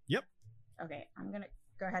boulder. Yep. Okay, I'm gonna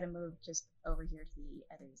go ahead and move just over here to the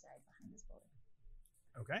other side behind this boulder.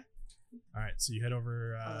 Okay. All right. So you head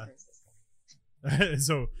over. There's this thing.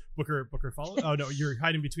 So Booker followed. Oh no, you're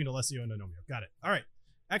hiding between Alessio and Anomio. Got it. All right.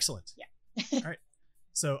 Excellent. Yeah. All right.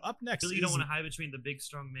 So up next, Really, you don't want to hide between the big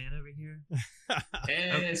strong man over here.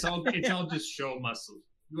 It's all just show muscle.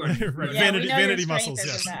 You are Right. Yeah, vanity muscles.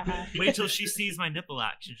 Yes. Wait till she sees my nipple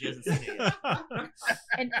action. She hasn't seen it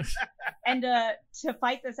yet. And to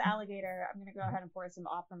fight this alligator, I'm gonna go ahead and pour some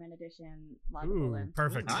Offerman Edition. Ooh, in.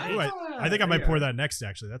 perfect. Ooh, Ooh, I think I might pour that next.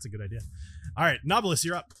 Actually, that's a good idea. All right, Novelist,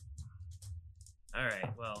 you're up. All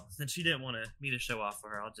right. Well, since she didn't want me to show off for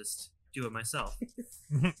her, I'll just do it myself.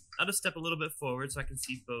 I'll just step a little bit forward so I can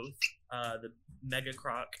see both the Mega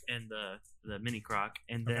Croc and the Mini Croc,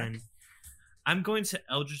 and then I'm going to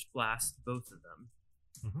Eldritch Blast both of them.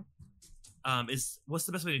 What's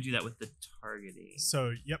the best way to do that with the targeting?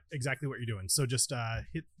 So, yep, exactly what you're doing. So just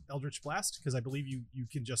hit Eldritch Blast, because I believe you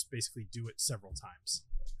can just basically do it several times,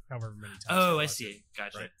 however many times. Oh, I see.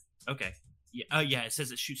 Gotcha. Right. Okay. Yeah. Oh, yeah. It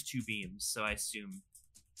says it shoots 2 beams, so I assume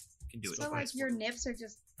you can do it So twice. like your nips are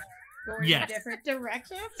just going Yeah. in different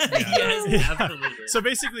directions. Yes, absolutely. So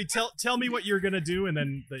basically, tell me what you're gonna do, and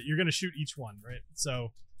then you're gonna shoot each one, right?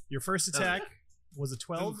 So your first attack was a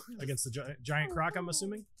 12 against the giant croc, I'm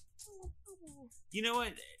assuming. You know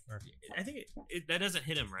what? I think that doesn't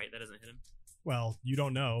hit him, right? That doesn't hit him. Well, you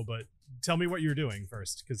don't know, but tell me what you're doing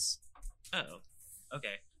first, because. Oh,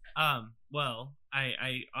 okay. Well,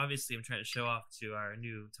 I obviously am trying to show off to our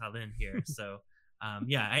new Talin here, so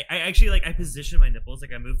yeah, I actually I position my nipples, I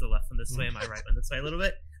move the left one this way and my right one this way a little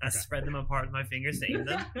bit. I spread them apart with my fingers to aim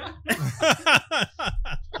them,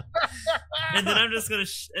 and then I'm just gonna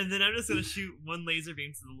shoot one laser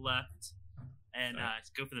beam to the left and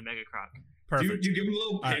go for the Mega Croc. Perfect. Do you give them a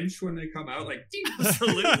little pinch when they come out? Like,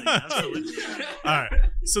 absolutely. All right.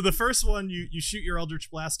 So the first one, you shoot your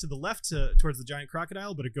Eldritch Blast to the left towards the giant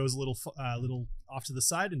crocodile, but it goes a little off to the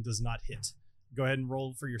side and does not hit. Go ahead and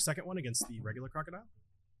roll for your second one against the regular crocodile.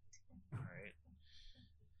 All right.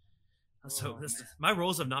 So my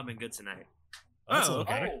rolls have not been good tonight. That's a little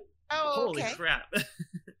better. Oh, okay. Holy crap.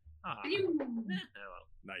 Oh, well.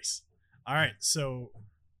 Nice. All right. So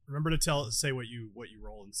remember to say what you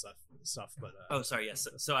roll and stuff. But oh, sorry. Yes.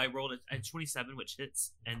 So I rolled a 27, which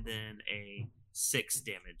hits, and then a 6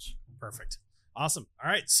 damage. Perfect. Awesome. All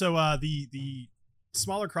right. So the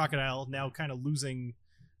smaller crocodile now kind of losing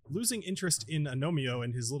interest in Anomio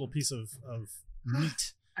and his little piece of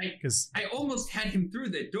meat. I almost had him through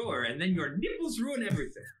the door, and then your nipples ruin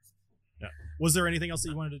everything. Yeah. Was there anything else that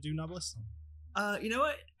you wanted to do, Novelist? You know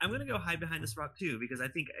what? I'm gonna go hide behind this rock too, because I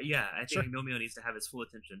think Sure. Anomio needs to have his full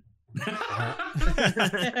attention.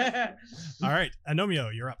 All right, Anomio,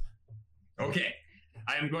 you're up. Okay,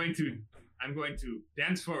 I'm going to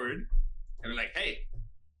dance forward and be like, hey,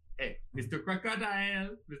 Mr.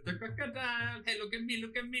 Crocodile, hey, look at me.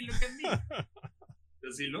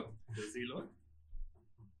 Does he look?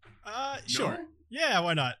 Sure. No? Yeah,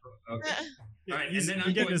 why not? Okay. All right, He's and then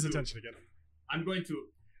you're getting his attention again. I'm going to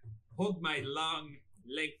hold my long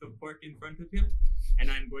length of pork in front of him,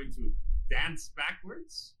 and I'm going to dance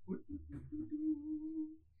backwards.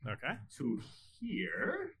 Okay. To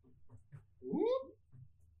here. Whoop.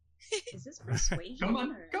 Is this persuasion? Come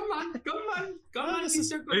on, Mr. Crocodile. Oh,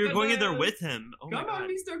 you're going in there with him. Oh Come my god. on,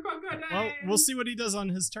 Mr. Crocodile. Well, we'll see what he does on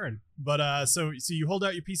his turn. But so you hold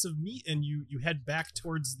out your piece of meat and you head back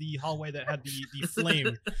towards the hallway that had the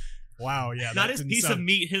flame. Wow, yeah. Not his piece of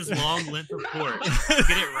meat, his long length of pork. Get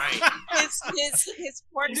it right. His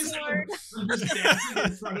pork sword. I'm just dancing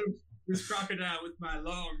in front of this crocodile with my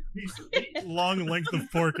long piece of meat. Long length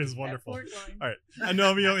of pork is wonderful. Pork All right,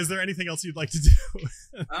 Anomio, is there anything else you'd like to do?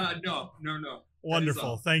 No.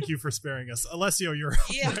 Wonderful. Thank you for sparing us. Alessio, you're up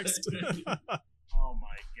next. Oh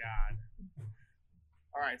my god.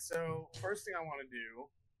 All right, so first thing I want to do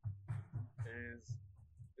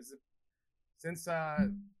is since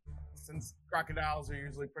crocodiles are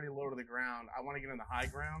usually pretty low to the ground, I want to get in the high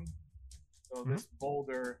ground. So this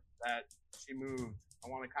boulder that she moved, I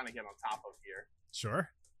want to kind of get on top of here. Sure.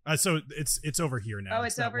 So it's over here now. Oh,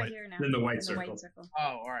 it's not over white. here now. In the white In circle. Oh,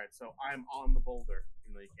 all right. So I'm on the boulder,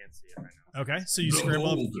 even though you can't see it right now. Okay, so you The scramble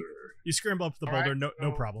up. boulder. You scramble up the All boulder. right, No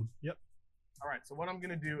so- problem. Yep. All right. So what I'm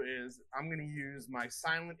gonna do is I'm gonna use my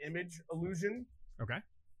silent image illusion, Okay.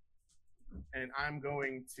 and I'm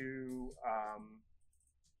going to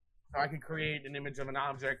so I can create an image of an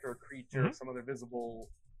object or a creature or some other visible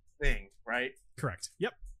thing, right? Correct.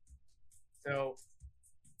 Yep. So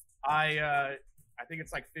I think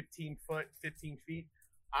it's like 15 feet.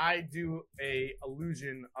 I do a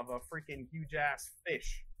illusion of a freaking huge ass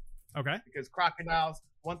fish Okay. because crocodiles.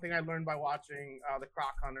 One thing I learned by watching The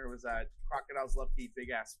Croc Hunter was that crocodiles love to eat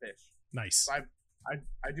big ass fish. Nice. So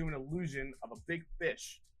I do an illusion of a big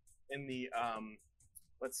fish in the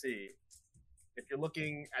let's see, if you're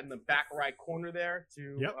looking in the back right corner there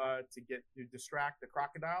to distract the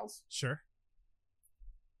crocodiles. Sure.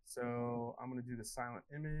 So I'm gonna do the silent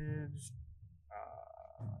image.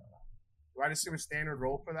 Do I just do a standard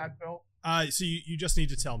roll for that, Bill? So you just need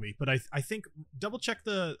to tell me, but I think double check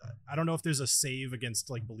the. I don't know if there's a save against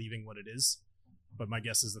like believing what it is, but my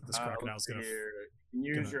guess is that this crocodile is gonna.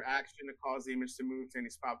 You can use your action to cause the image to move to any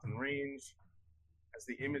spot within range. As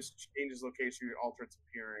the image changes location, you alter its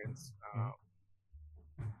appearance.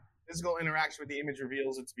 Physical interaction with the image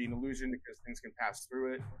reveals it to be an illusion because things can pass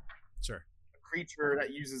through it. Sure. A creature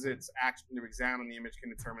that uses its action to examine the image can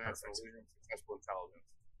determine that's an illusion of successful intelligence.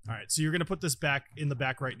 All right, so you're going to put this back in the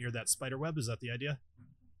back right near that spider web. Is that the idea?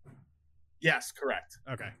 Yes, correct.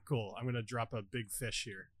 Okay, cool. I'm going to drop a big fish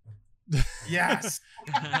here. Yes.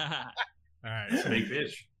 All right. It's a big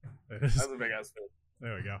fish. That's a big ass fish.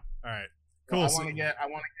 There we go. All right. Cool. Well, I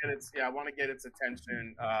want to get its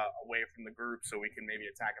attention away from the group so we can maybe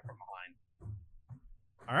attack it from behind.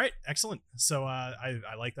 All right, excellent. So I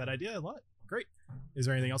like that idea a lot. Great. Is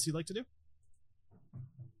there anything else you'd like to do?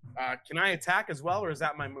 Can I attack as well, or is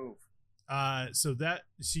that my move?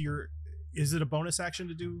 Is it a bonus action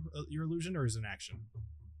to do your illusion, or is it an action?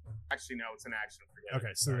 Actually, no, it's an action. Forget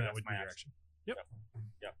okay, it. so Sorry, that would be your action. Yep.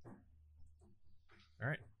 All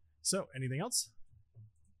right. So, anything else?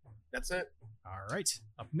 That's it. All right.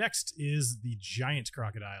 Up next is the giant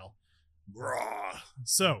crocodile.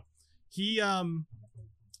 So, he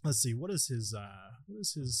let's see, what is his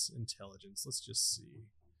intelligence? Let's just see.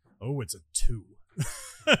 Oh, it's a 2.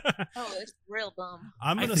 Oh, it's real dumb.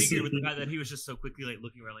 I figured with the guy that he was just so quickly like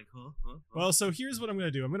looking around like, huh? Well, so here's what I'm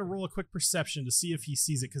going to do. I'm going to roll a quick perception to see if he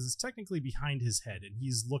sees it because it's technically behind his head and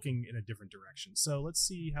he's looking in a different direction. So let's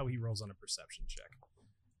see how he rolls on a perception check.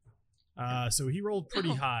 So he rolled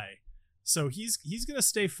pretty high. So he's going to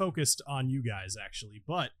stay focused on you guys actually,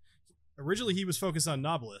 but originally he was focused on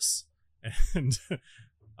Nobilis, and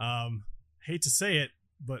hate to say it,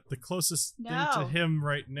 but the closest thing to him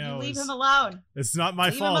right now leave him alone. It's not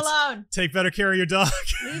my fault. Leave him alone. Take better care of your dog.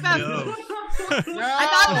 Leave him. No. I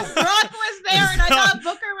thought the rock was there, and I thought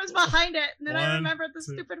Booker was behind it, and then I remembered the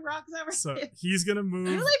stupid rocks over So here. he's gonna move.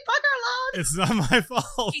 You leave Booker alone. It's not my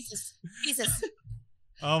fault. Jesus.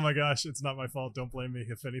 Oh my gosh, it's not my fault. Don't blame me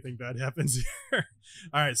if anything bad happens here.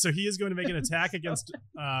 All right, so he is going to make an attack against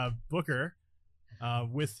Booker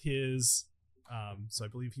with his. So I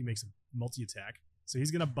believe he makes a multi-attack. So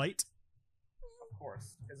he's going to bite. Of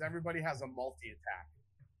course, because everybody has a multi-attack.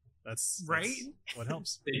 That's right. What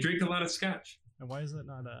helps? They drink a lot of scotch. And why is that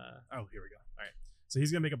not? Oh, here we go. All right. So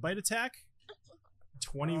he's going to make a bite attack.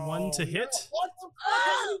 21 to hit. No. What the fuck?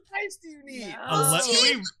 How many dice do you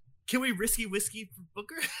need? Can we risky whiskey for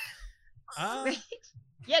Booker?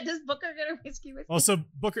 Yeah, does Booker get a whiskey? Well, so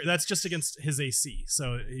Booker, that's just against his AC,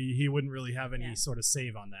 so he wouldn't really have any sort of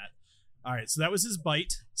save on that. All right, so that was his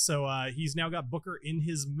bite. So he's now got Booker in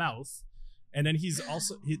his mouth, and then he's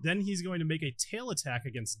also he's going to make a tail attack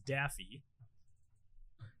against Daffy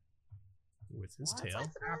with his tail.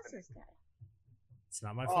 It's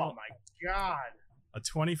not my fault. Oh my god! A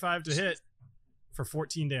 25 to hit for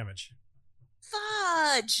 14 damage.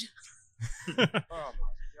 Fudge! Oh my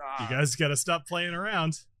god! You guys got to stop playing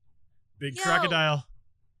around. Big crocodile.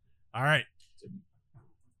 All right.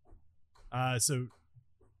 So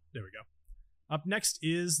there we go. Up next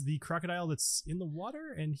is the crocodile that's in the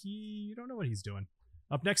water, and you don't know what he's doing.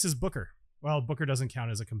 Up next is Booker. Well, Booker doesn't count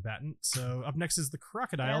as a combatant, so up next is the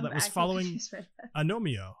crocodile that was following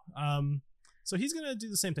Anomio. So he's going to do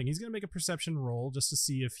the same thing. He's going to make a perception roll just to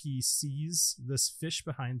see if he sees this fish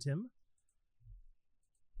behind him.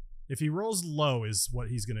 If he rolls low is what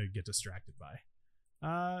he's going to get distracted by.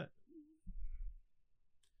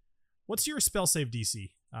 What's your spell save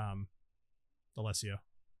DC, Alessio?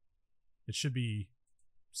 It should be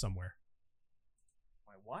somewhere.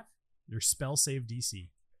 My what? Your spell save DC.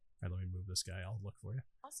 All right, let me move this guy. I'll look for you.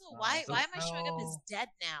 Also, why am I showing up as dead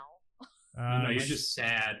now? No, you're just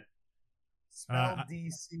sad. Spell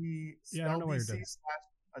DC. Yeah, I don't know where you're dead.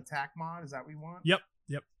 Attack mod. Is that what we want? Yep.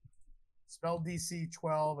 Spell DC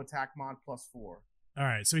 12. Attack mod +4. All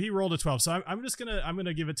right, so he rolled a 12. So I'm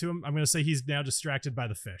gonna give it to him. I'm gonna say he's now distracted by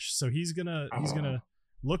the fish. So he's gonna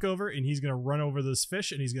look over and he's gonna run over this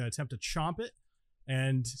fish and he's gonna attempt to chomp it,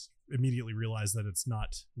 and immediately realize that it's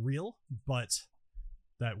not real, but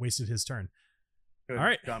that wasted his turn. Good, all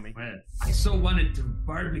right, dummy. Man, I so wanted to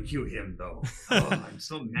barbecue him though. Oh, I'm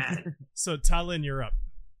so mad. So Talin, you're up.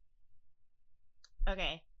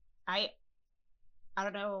 Okay, I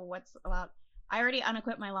don't know what's allowed. I already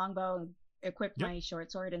unequipped my longbow and equipped my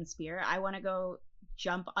short sword and spear. I want to go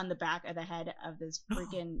jump on the back of the head of this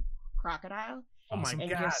freaking crocodile Oh my Awesome. and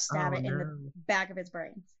god! just stab Oh, it in no. the back of its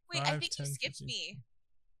brain. Wait, I 5, think 10, you skipped 15. me.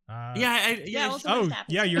 Yeah, also Oh, what's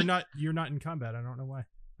happening. yeah, you're not in combat. I don't know why.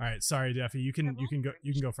 All right, sorry, Daffy. You can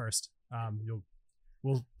go first.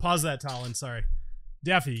 We'll pause that, Talon. Sorry,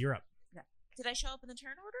 Daffy, you're up. Did I show up in the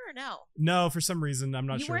turn order or no? No, for some reason I'm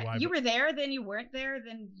not you sure were, why. You but- were there, then you weren't there,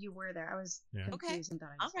 then you were there. I was Yeah. confused and thought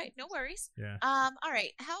I All was right, no worries. Yeah. All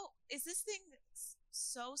right. How is this thing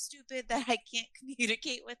so stupid that I can't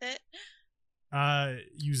communicate with it?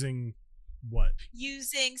 Using what?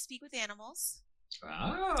 Using speak with animals.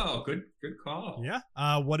 Oh, good call. Yeah.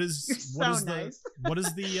 What is You're what so is nice. what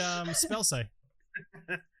does the spell say?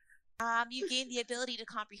 You gain the ability to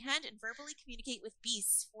comprehend and verbally communicate with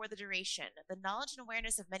beasts for the duration. The knowledge and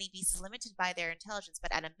awareness of many beasts is limited by their intelligence,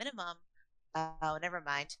 but at a minimum, never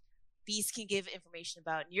mind. Beasts can give information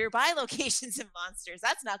about nearby locations and monsters.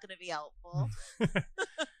 That's not going to be helpful.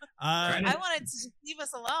 I wanted to just leave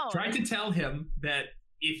us alone. Try to tell him that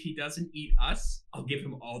if he doesn't eat us, I'll give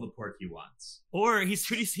him all the pork he wants. Or he's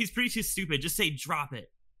pretty too stupid. Just say drop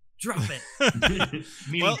it. Drop it.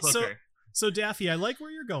 Meaning Well, Booker. So Daffy, I like where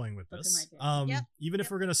you're going with Look at this. my Yep. Even if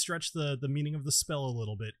we're going to stretch the meaning of the spell a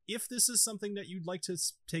little bit, if this is something that you'd like to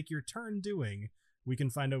take your turn doing, we can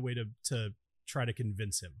find a way to try to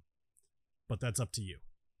convince him. But that's up to you.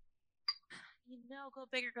 Go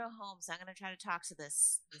big or go home. So I'm going to try to talk to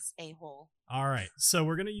this a-hole. All right. So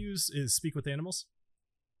we're going to use speak with animals.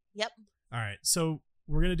 Yep. All right. So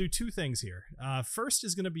we're going to do two things here. First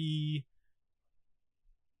is going to be,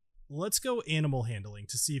 let's go animal handling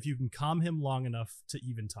to see if you can calm him long enough to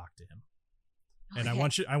even talk to him. And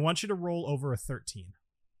I want you to roll over a 13.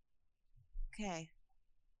 Okay.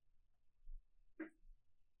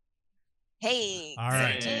 Hey. All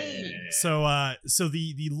right. Hey. So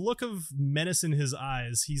the look of menace in his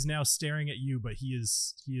eyes, he's now staring at you, but he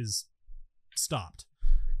is stopped.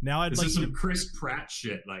 Now I'd This like is you some to Chris Pratt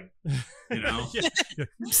shit, like, you know.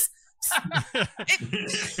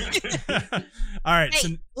 All right.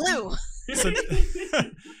 Hey, Blue.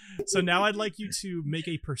 So now I'd like you to make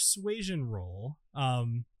a persuasion roll.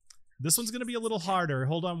 This one's going to be a little harder.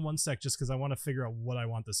 Hold on one sec, just because I want to figure out what I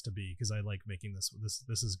want this to be, because I like making this.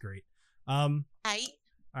 This is great. All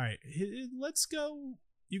right. Let's go.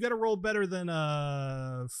 You got to roll better than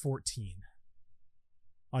 14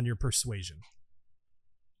 on your persuasion.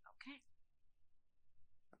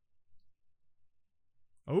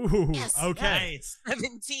 Oh, Yes, okay. Nice.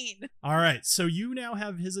 17. All right. So you now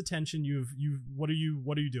have his attention. What are you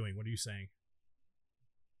doing? What are you saying?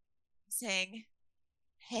 Saying,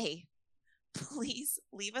 hey, please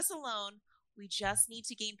leave us alone. We just need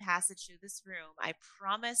to gain passage through this room. I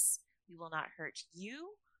promise we will not hurt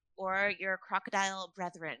you or your crocodile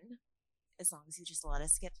brethren, as long as you just let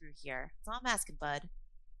us get through here. That's all I'm asking, bud.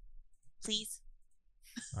 Please.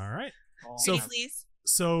 All right. So, please.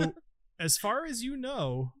 So as far as you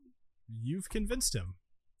know, you've convinced him.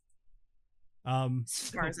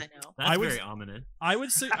 As far as I know. That's I would- very ominous. I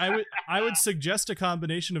would suggest a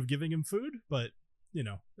combination of giving him food, but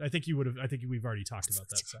I think we've already talked about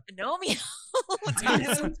that. So. No, meow. Time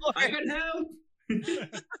is I important. can help.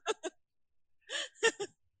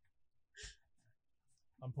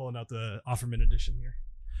 I'm pulling out the Offerman edition here.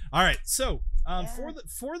 All right, so Yeah.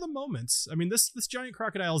 for the moment, I mean this giant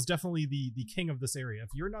crocodile is definitely the king of this area. If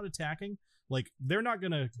you're not attacking, like they're not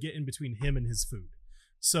gonna get in between him and his food.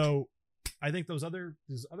 So I think those other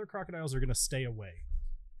crocodiles are gonna stay away.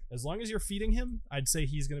 As long as you're feeding him, I'd say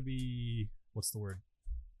he's gonna be, what's the word?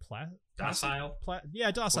 Docile.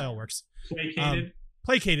 Yeah, docile works. Placated.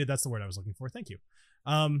 Placated, that's the word I was looking for. Thank you.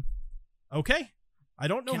 Okay. I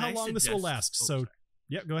don't know Can how I long this will suggest- last. oh, So sorry.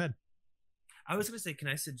 yeah, go ahead. I was going to say, can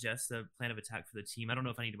I suggest a plan of attack for the team? I don't know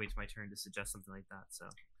if I need to wait till my turn to suggest something like that. So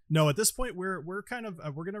No, at this point we're kind of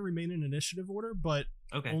we're going to remain in initiative order, but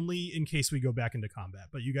okay. only in case we go back into combat.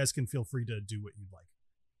 But you guys can feel free to do what you'd like.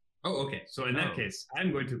 Oh, okay. So in that Oh. case,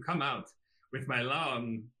 I'm going to come out with my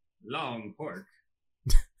long pork.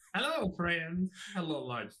 Hello, friend. Hello,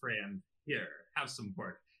 large friend. Here, have some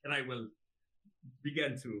pork. And I will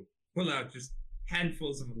begin to pull out just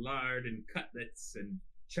handfuls of lard and cutlets and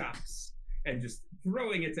chops and just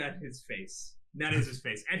throwing it at his face. Not at his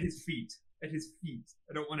face, at his feet. At his feet.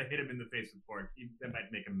 I don't want to hit him in the face with pork. That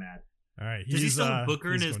might make him mad. All right. Does he still have Booker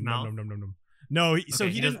in he's his going, mouth? No. No, so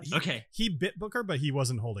Okay, he doesn't- didn't. okay. He bit Booker, but he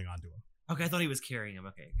wasn't holding on to him. Okay, I thought he was carrying him.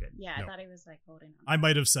 Okay, good. Yeah, No. I thought he was like holding on. I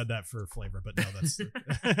might have said that for flavor, but no, that's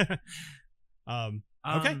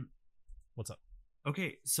okay. What's up?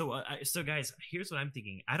 Okay, so so guys, here's what I'm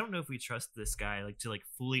thinking. I don't know if we trust this guy to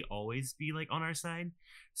fully always be on our side.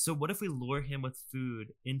 So what if we lure him with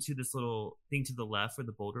food into this little thing to the left where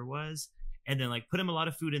the boulder was, and then like put him a lot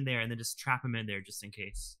of food in there, and then just trap him in there just in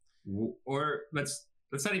case. Or let's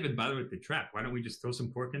not even bother with the trap. Why don't we just throw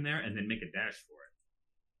some pork in there and then make a dash for it?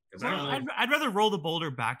 Because Well, I don't know. I'd rather roll the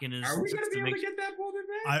boulder back in his. Are we going to just be able make- to get that boulder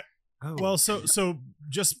back? Oh. Well, so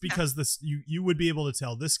just because this, you would be able to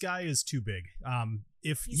tell this guy is too big.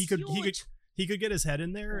 If He's he could huge. he could get his head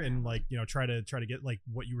in there and like try to get like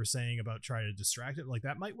what you were saying about try to distract it, like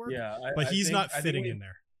that might work. Yeah, but he's not I think fitting we- in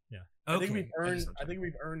there. I think Okay.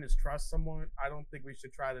 we've earned his trust somewhat. I don't think we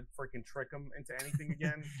should try to freaking trick him into anything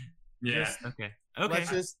again. Yeah. Just- Okay.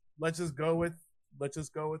 Let's just go with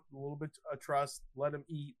a little bit of trust. Let him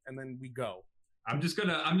eat, and then we go. I'm just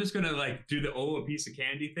gonna like do the a piece of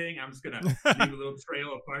candy thing. I'm just gonna leave a little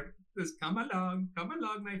trail of park. Just come along,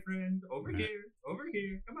 my friend. Over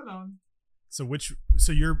here, come along. So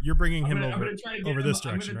you're bringing him I'm over gonna try to get over him- this I'm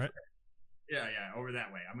direction, gonna- right? Yeah, over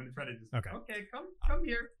that way. I'm gonna try to just Okay. come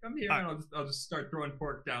here, and I'll just start throwing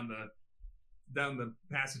pork down the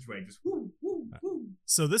passageway. Just whoo.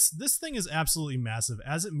 So this thing is absolutely massive.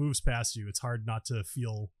 As it moves past you, it's hard not to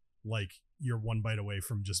feel like you're one bite away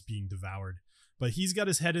from just being devoured. But he's got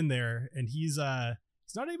his head in there, and he's not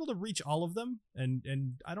able to reach all of them,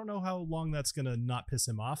 and I don't know how long that's gonna not piss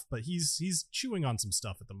him off. But he's chewing on some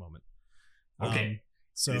stuff at the moment. Okay.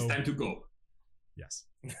 So It's time to go. yes.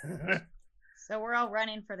 So we're all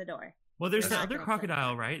running for the door. Well, there's We're the not other gonna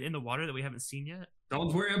crocodile, right, in the water that we haven't seen yet.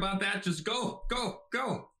 Don't worry about that. Just go.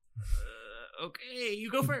 Okay, you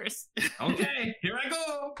go first. Okay, here I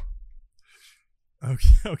go.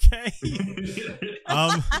 Okay.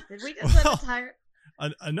 Did we just let well, the tire?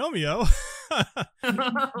 Anomio,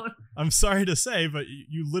 I'm sorry to say, but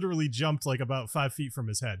you literally jumped like about 5 feet from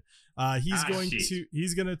his head. He's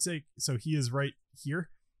gonna take. So he is right here.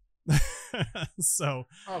 So.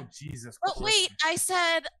 Oh Jesus! But Christ. wait, I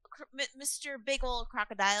said Mr. Big Old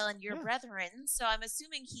Crocodile and your Yeah. brethren, so I'm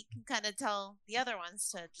assuming he can kind of tell the other ones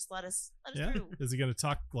to just let us Yeah. through. Is he gonna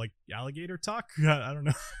talk like alligator talk? I don't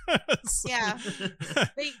know. So- Yeah.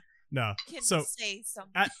 They No. can So say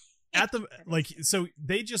something. at the like, so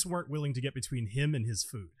they just weren't willing to get between him and his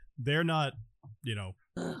food. They're not,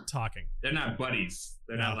 talking. They're not buddies.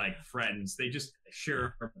 They're No. not like friends. They just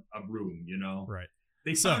share a room. Right.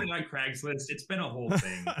 They So- found it on Craigslist. It's been a whole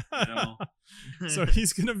thing. So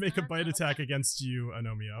he's gonna make a bite attack against you,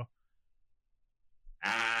 Anomio.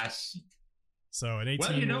 Shit. So an 18.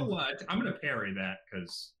 Well, you know what? I'm gonna parry that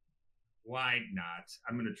because why not?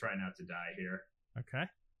 I'm gonna try not to die here. Okay.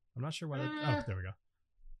 I'm not sure why that. Oh, there we go.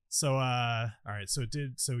 So, all right. So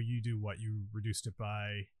you do what? You reduced it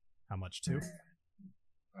by how much? 2?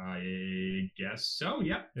 I guess so.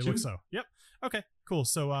 Yep. It looks so. Yep. Okay. Cool.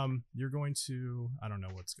 So, you're going to. I don't know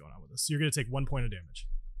what's going on with this. You're going to take 1 point of damage.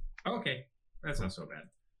 Okay, that's not so bad.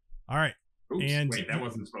 All right. Oops, And- wait, that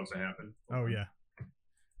wasn't supposed to happen. Oh yeah.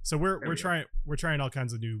 So we're we go. trying all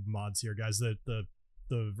kinds of new mods here, guys. The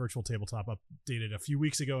virtual tabletop updated a few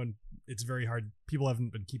weeks ago, and it's very hard. People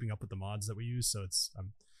haven't been keeping up with the mods that we use, so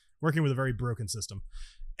I'm working with a very broken system.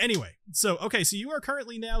 Anyway, so you are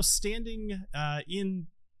currently now standing in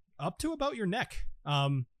up to about your neck.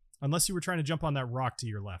 Unless you were trying to jump on that rock to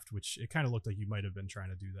your left, which it kind of looked like you might have been trying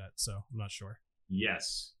to do that. So I'm not sure.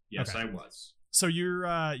 Yes, Okay. I was. So your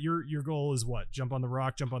goal is what? Jump on the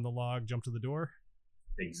rock, jump on the log, jump to the door.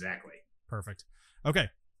 Exactly. Perfect. Okay,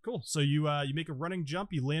 cool. So you make a running jump.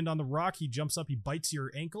 You land on the rock. He jumps up. He bites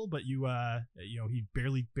your ankle, but he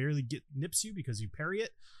barely nips you because you parry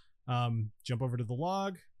it. Jump over to the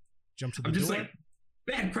log. Jump to the I'm just door. like,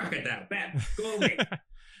 bad crocodile, bad. Go away.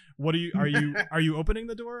 What are you opening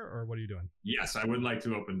the door or what are you doing? Yes, I would like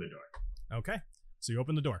to open the door. Okay, so you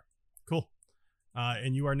open the door. Cool.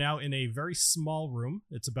 And you are now in a very small room.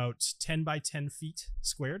 It's about 10 by 10 feet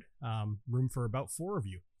squared. Room for about 4 of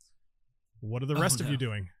you. What are the rest of you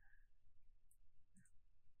doing?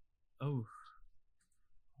 Oh.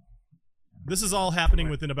 This is all happening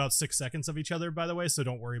within about 6 seconds of each other, by the way, so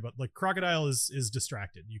don't worry about Crocodile is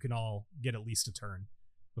distracted. You can all get at least a turn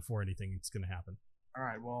before anything's gonna happen. All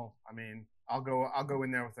right. Well, I mean, I'll go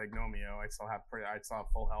in there with Agnomio. I still have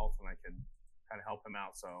full health, and I can kind of help him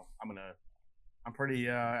out. So I'm pretty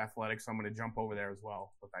athletic, so I'm gonna jump over there as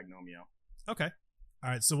well with Agnomio. Okay. All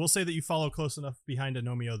right, so we'll say that you follow close enough behind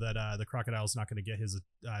Anomio that the crocodile's not going to get his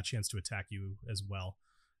chance to attack you as well.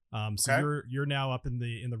 So Okay. you're now up in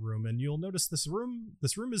the room, and you'll notice this room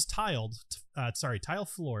is tiled. Tile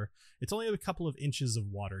floor. It's only a couple of inches of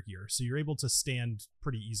water here, so you're able to stand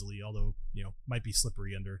pretty easily. Although might be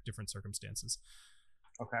slippery under different circumstances.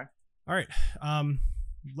 Okay. All right,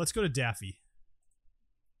 let's go to Daffy.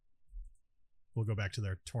 We'll go back to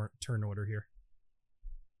their turn order here.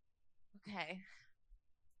 Okay.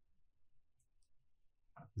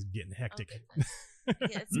 It's getting hectic. Yeah,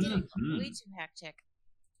 it's getting way too hectic.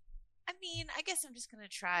 I mean, I guess I'm just gonna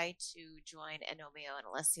try to join Enomio and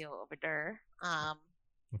Alessio over there.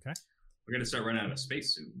 Okay. We're gonna start running out of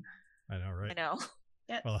space soon. I know, right? I know.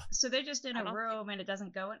 Yeah. Well, So they're just in I a don't room and it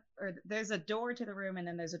doesn't go in, or there's a door to the room and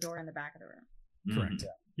then there's a door in the back of the room. correct.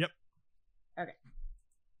 Yep.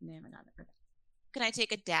 Name another. Okay. Can I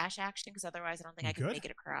take a dash action? Because otherwise, I don't think You I can could. make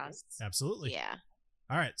it across. Absolutely. Yeah.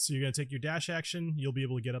 All right. So you're gonna take your dash action. You'll be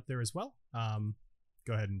able to get up there as well.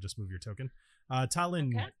 Go ahead and just move your token.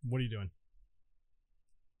 Talin, Okay. what are you doing?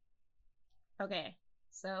 Okay.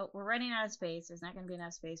 So we're running out of space. There's not going to be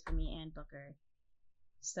enough space for me and Booker.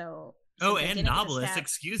 So. Oh, since I and didn't get a novelist, stab-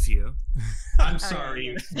 excuse you. I'm yeah,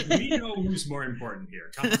 sorry. We know who's more important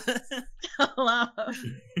here. Come Hello. on.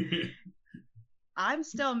 I'm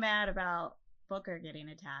still mad about Booker getting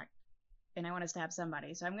attacked, and I want to stab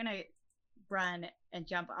somebody. So I'm going to run and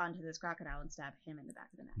jump onto this crocodile and stab him in the back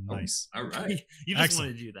of the neck. Nice. All right. You just Excellent.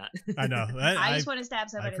 want to do that. I know. I just want to stab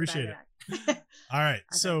somebody appreciate in the back of the neck. All right. Okay.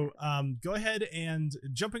 So go ahead and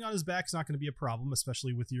jumping on his back is not going to be a problem,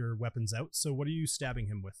 especially with your weapons out. So what are you stabbing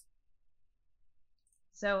him with?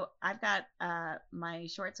 So I've got my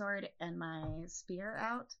short sword and my spear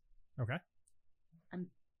out. Okay. I'm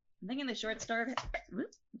thinking the short sword.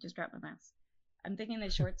 Whoop, just dropped my mouse. I'm thinking the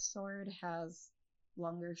short sword has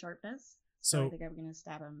longer sharpness. So I think I'm gonna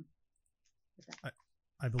stab him with that.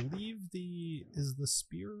 I believe is the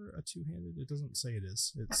spear a two-handed? It doesn't say it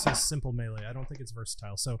is. It says simple melee. I don't think it's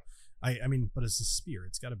versatile. So I mean, but it's a spear.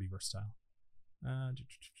 It's got to be versatile.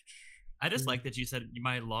 I just like that you said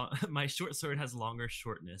my short sword has longer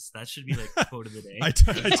shortness. That should be like quote of the day. I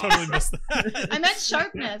totally missed that. I meant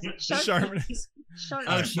sharpness. Sharpness.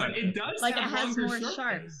 Sharpness. But it does Like have it has longer more sharpness.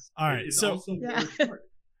 sharps. All right. It's So also Yeah. very short.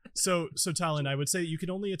 So Talon, I would say you can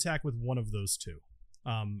only attack with one of those two.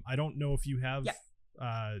 I don't know if you have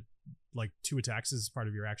like 2 attacks as part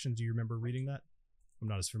of your action. Do you remember reading that? I'm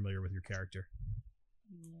not as familiar with your character.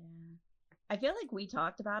 Yeah. I feel like we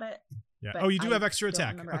talked about it. Yeah. But Oh, you do I have extra don't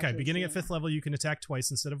attack. remember Okay. actually Beginning at seeing 5th level, you can attack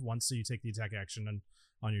twice instead of once, so you take the attack action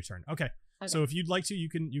on your turn. Okay. Okay. So if you'd like to, you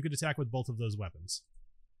could attack with both of those weapons.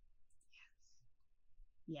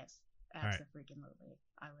 Yes. All right. Absolutely.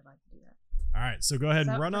 I would like to do that. All right. So go ahead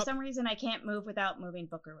and run for up. some reason, I can't move without moving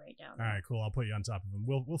Booker right down. All right, cool. I'll put you on top of him.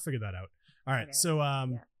 We'll figure that out. All right. Okay. So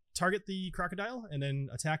target the crocodile and then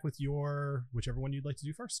attack with your whichever one you'd like to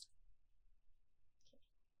do first.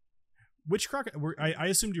 Which crocodile? I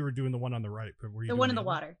assumed you were doing the one on the right, but were you The doing one in the other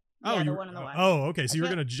water. Oh, Yeah, you the were- one in the water. Oh, okay. So I you were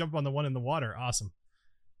feel- gonna jump on the one in the water. Awesome.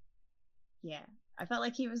 Yeah. I felt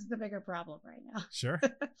like he was the bigger problem right now. Sure.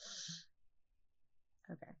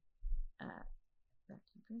 Okay. Back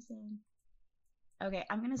to prison. Okay,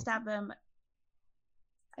 I'm gonna stab them.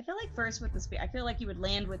 I feel like first with the spear. I feel like you would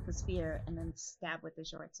land with the spear and then stab with the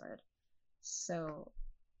short sword. So,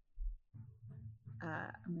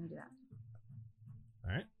 I'm gonna do that.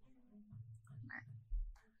 All right.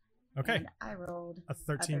 Okay. And I rolled A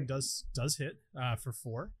 13 does hit for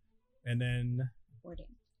 4, and then 14.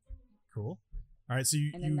 cool. All right, so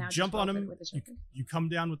you And then now jump just on roll it him. with the You, shotgun. you come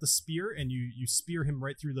down with the spear, and you spear him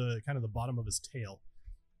right through the kind of the bottom of his tail.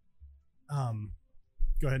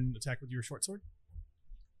 Go ahead and attack with your short sword.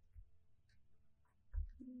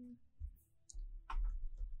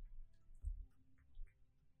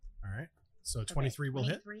 All right, so 23 will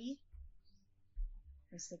hit, 23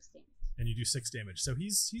 for 16. and you do 6 damage. So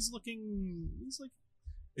he's like,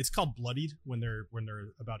 it's called bloodied when they're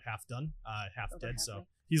about half done, half Over dead. So halfway.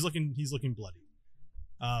 he's looking bloody.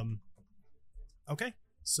 Okay,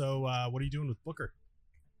 so what are you doing with Booker?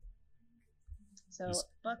 So Just-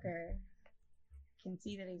 Booker can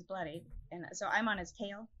see that he's bloody, and so I'm on his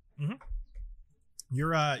tail.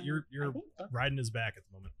 You're I you're think Booker- riding his back at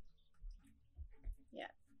the moment.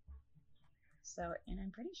 So, and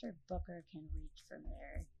I'm pretty sure Booker can reach from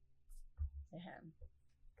there to him.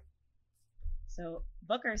 So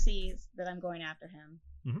Booker sees that I'm going after him.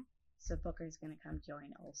 Mhm. So Booker's gonna come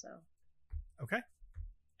join also Okay,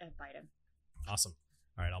 and bite him. awesome.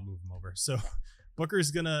 All right, I'll move him over. So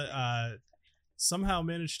Booker's gonna somehow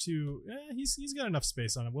manage to. He's got enough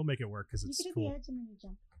space on him. We'll make it work because You it's get to cool. the edge and then you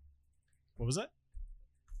jump. What was that?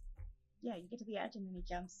 Yeah, you get to the edge and then he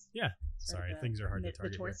jumps. Yeah. Sort Sorry, of the- things are hard to the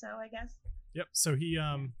target here. torso, I guess. Yep. So he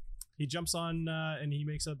jumps on and he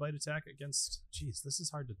makes a bite attack against. Jeez, this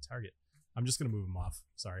is hard to target. I'm just gonna move him off.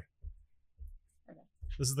 Sorry. Okay.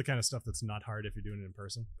 This is the kind of stuff that's not hard if you're doing it in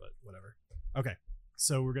person, but whatever. Okay.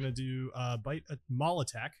 So we're gonna do a maul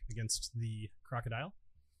attack against the crocodile.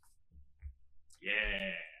 Yeah.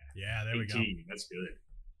 Yeah, there we go. 18. That's good.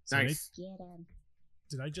 So Nice. Get him.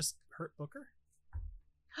 Did I just hurt Booker?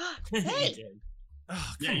 You Hey! did.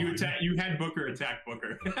 Oh, Yeah, you had Booker attack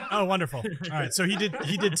Booker. Oh, wonderful. All right, so he did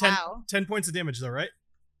 10 points of damage though, right?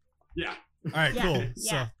 Yeah. All right, Yeah. cool.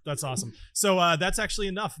 Yeah. So that's awesome. So that's actually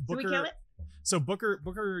enough. Do we kill it? So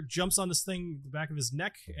Booker jumps on this thing, the back of his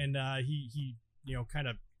neck, and he kind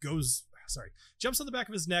of jumps on the back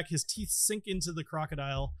of his neck. His teeth sink into the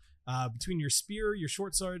crocodile. Between your spear, your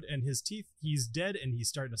short sword, and his teeth, he's dead, and he's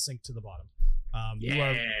starting to sink to the bottom.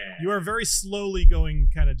 You are very slowly going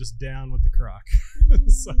kind of just down with the croc.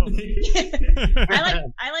 So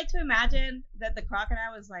I like to imagine that the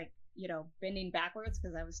crocodile was like, bending backwards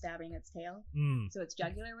because I was stabbing its tail. So its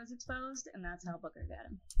jugular was exposed, and that's how Booker got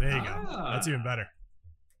him. There you go. That's even better.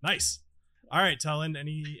 Nice. All right, Talon,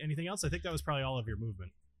 anything else? I think that was probably all of your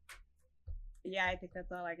movement. Yeah, I think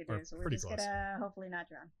that's all I could do. So we're just close. gonna hopefully not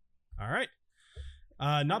drown. All right.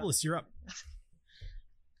 Nobilis, you're up.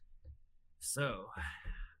 So,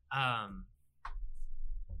 that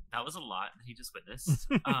was a lot that he just witnessed.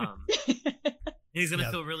 He's gonna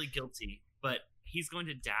feel really guilty, but he's going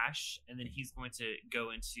to dash, and then he's going to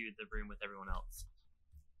go into the room with everyone else.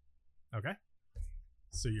 Okay.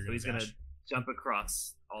 So he's gonna jump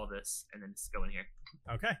across all this and then just go in here.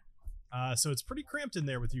 Okay. So it's pretty cramped in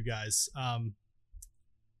there with you guys.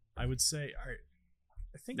 I would say, all right.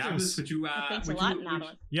 I think Nobilis, would you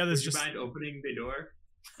mind opening the door?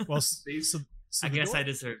 Well, so I guess I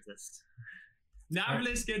deserve this.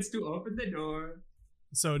 Nobilis gets to open the door.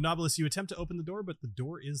 So Nobilis, you attempt to open the door, but the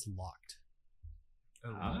door is locked.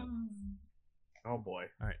 Oh boy.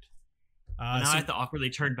 All right. Now I have to awkwardly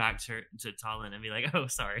turn back to Talon and be like, "Oh,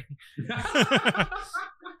 sorry."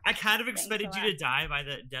 I kind of expected you to die by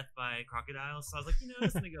the death by crocodile, so I was like, I'm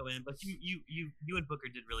just gonna go in. But you and Booker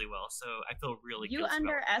did really well, so I feel really You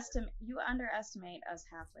underestimate us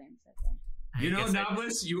halflings, I think.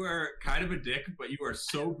 Nobilis, you are kind of a dick, but you are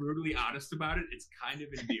so brutally honest about it. It's kind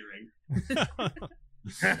of endearing.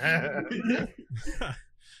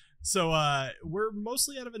 So we're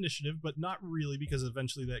mostly out of initiative, but not really, because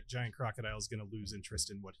eventually that giant crocodile is going to lose interest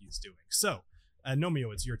in what he's doing. So,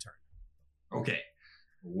 Nomio, it's your turn. Okay.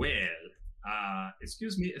 Well,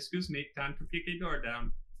 excuse me. Time to kick a door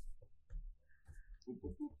down. Boop,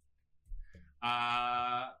 boop, boop.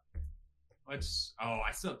 I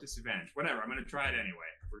still have disadvantage. Whatever, I'm going to try it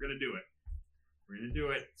anyway. We're going to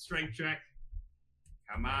do it. Strength check.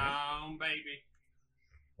 Come on, baby.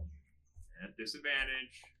 At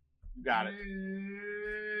disadvantage. You got it.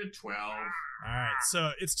 12. All right,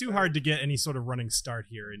 so it's too hard to get any sort of running start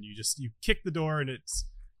here, and you kick the door, and it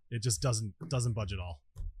just doesn't budge at all.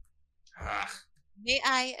 May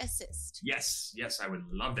I assist? Yes, I would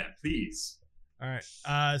love that, please. All right,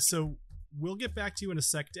 so we'll get back to you in a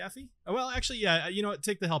sec, Daffy. Oh, well, actually, yeah, you know what?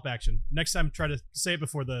 Take the help action. Next time, try to say it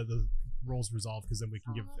before the roll's resolved, because then we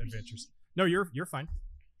can give adventures. No, you're fine.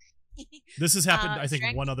 This has happened, I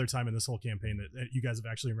think, one other time in this whole campaign that you guys have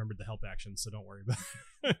actually remembered the help action, so don't worry about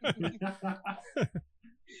it.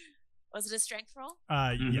 Was it a strength roll?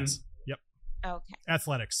 Yes. Yep. Okay.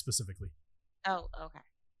 Athletics, specifically. Oh, okay.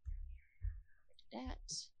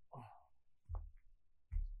 That's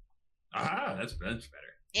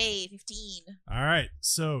better. Hey, 15. All right,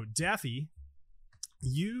 so Daffy,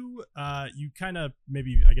 you kind of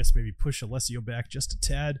maybe push Alessio back just a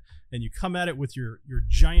tad, and you come at it with your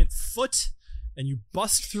giant foot, and you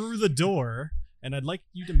bust through the door, and I'd like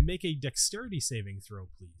you to make a dexterity saving throw,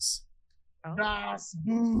 please. Das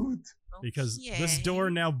Boot. Because this door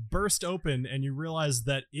now burst open, and you realize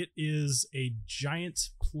that it is a giant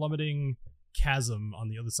plummeting chasm on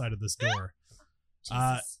the other side of this door.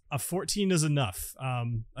 A 14 is enough.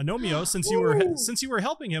 Anomio, since you were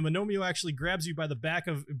helping him, Anomio actually grabs you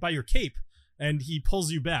by your cape, and he pulls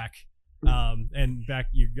you back. And back,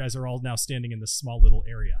 you guys are all now standing in this small little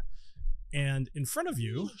area. And in front of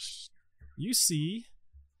you, you see,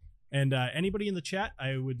 and anybody in the chat,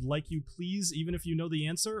 I would like you, please, even if you know the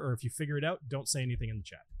answer or if you figure it out, don't say anything in the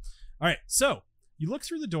chat. All right, so you look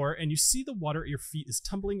through the door, and you see the water at your feet is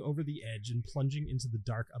tumbling over the edge and plunging into the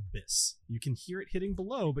dark abyss. You can hear it hitting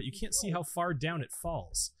below, but you can't see how far down it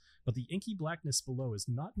falls. But the inky blackness below is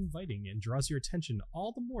not inviting and draws your attention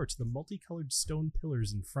all the more to the multicolored stone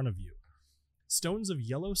pillars in front of you. Stones of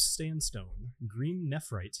yellow sandstone, green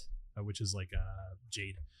nephrite, which is like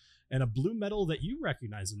jade, and a blue metal that you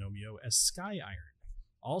recognize, Anomio, as sky iron,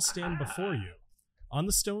 all stand before you. On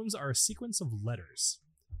the stones are a sequence of letters.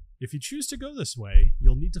 If you choose to go this way,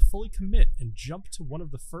 you'll need to fully commit and jump to one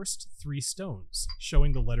of the first 3 stones,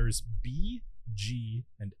 showing the letters B, G,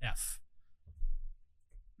 and F.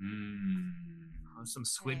 Some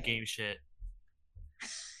Squid Game shit.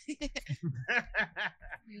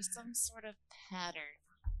 There's some sort of pattern.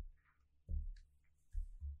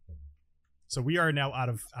 So we are now out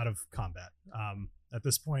of combat. At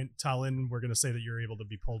this point, Talon, we're gonna say that you're able to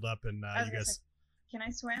be pulled up, and you guys. Can I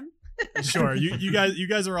swim? Sure. You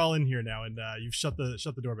guys are all in here now, and you've shut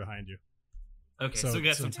the door behind you. Okay, so we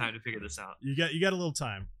got some time to figure this out. You got a little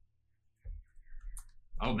time.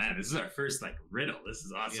 Oh man, this is our first riddle. This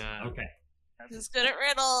is awesome. Yeah. Okay. Who's good at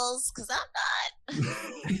riddles? Because I'm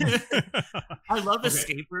not. I love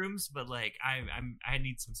escape rooms, but I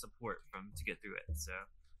need some support to get through it.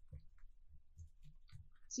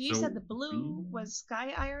 So you said the blue was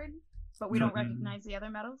sky iron, but we don't recognize the other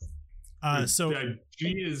metals. The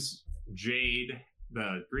G is jade.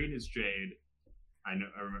 The green is jade. I know,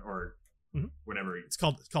 or whatever. It's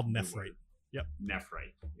called nephrite. Yep.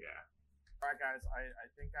 Nephrite. Yeah. All right, guys. I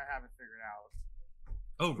think I have it figured out.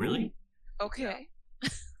 Oh, really? Okay.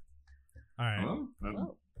 All right.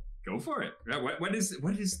 Well, go for it. What is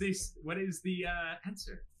this? What is the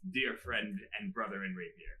answer, dear friend and brother in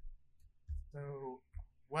rapier? So,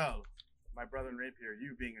 well, my brother in rapier,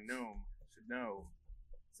 you being a gnome, should know,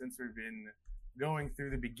 since we've been going through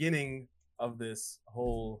the beginning of this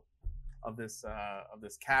whole of this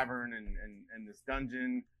cavern and this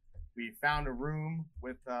dungeon, we found a room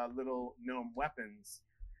with little gnome weapons.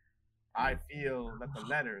 I feel that the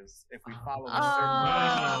letters, if we follow a certain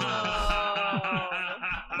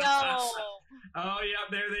no. Oh yeah,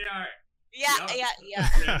 there they are. Yeah.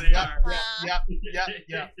 There they are.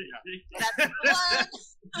 Yeah. That's the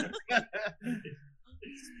one.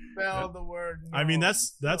 Spell the word. Gnome. I mean,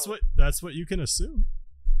 that's what you can assume.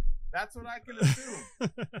 That's what I can assume.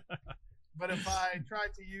 But if I try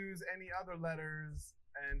to use any other letters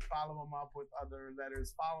and follow them up with other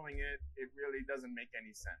letters following it, it really doesn't make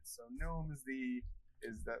any sense. So gnome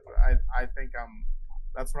I think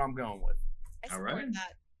that's what I'm going with. I support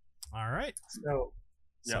that. All right. So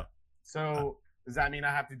does that mean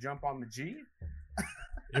I have to jump on the G?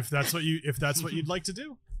 if that's what you'd like to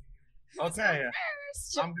do. Okay.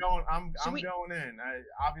 I'm going in.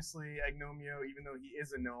 Obviously Agnomio, even though he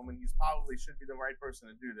is a gnome and he's probably should be the right person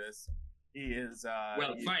to do this, he is.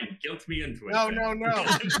 Fine. Guilt me into it. No.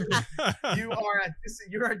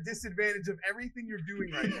 You're at disadvantage of everything you're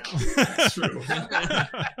doing right now. That's true.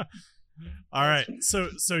 All right.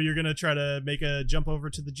 So you're gonna try to make a jump over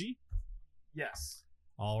to the G? Yes.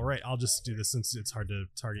 All right. I'll just do this since it's hard to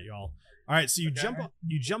target you all. All right. So you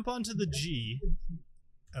jump onto the G.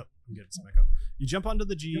 Oh, I'm getting some echo. You jump onto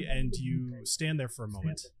the G and you stand there for a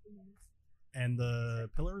moment, and the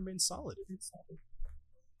pillar remains solid.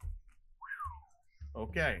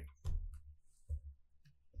 Okay.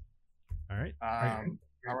 All right. All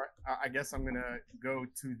right. I guess I'm gonna go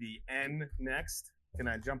to the N next. Can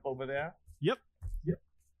I jump over there? Yep.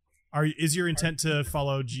 Is your intent to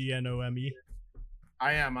follow GNOME?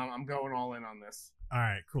 I am. I'm going all in on this. All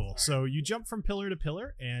right. Cool. So you jump from pillar to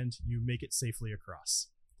pillar and you make it safely across.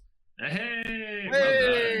 Hey! Well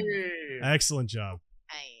done. Excellent job.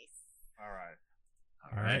 All right.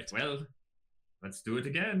 All right. Well, let's do it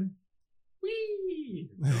again. Whee!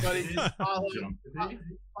 Everybody just follow Jumpity.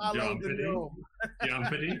 the gnome.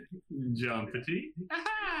 Jumpity.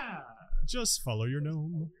 Aha! Just follow your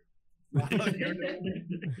gnome.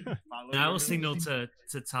 I will signal to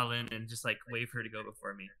Talon and just wave her to go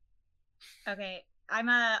before me. Okay, I'm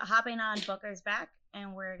hopping on Booker's back,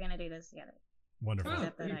 and we're gonna do this together. Wonderful.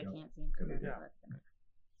 Except that I can't see him.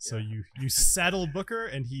 So you saddle Booker,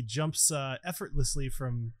 and he jumps effortlessly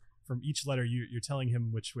from each letter. You're telling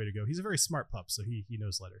him which way to go. He's a very smart pup, so he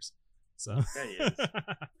knows letters. So Yeah, he is.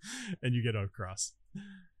 and you get across.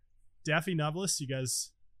 Daffy, Novelist, you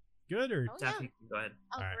guys good or? Daffy, go ahead.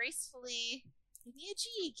 I'll right. gracefully give me a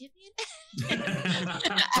G, give me an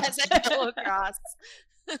as I go across.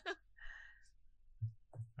 All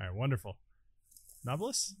right, wonderful.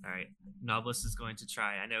 Novelist? All right, Novelist is going to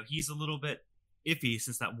try. I know he's a little bit iffy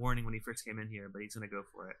since that warning when he first came in here, but he's going to go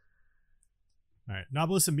for it. All right,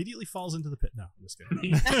 Novelist immediately falls into the pit. No, I'm just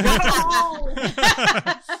kidding.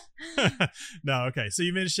 No, okay. So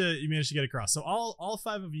you managed to get across. So all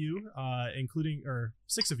 5 of you, including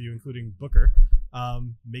 6 of you, including Booker,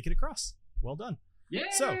 make it across. Well done. Yay!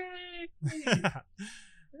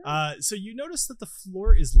 So you notice that the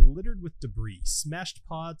floor is littered with debris, smashed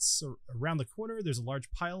pots. Around the corner, there's a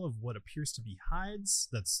large pile of what appears to be hides.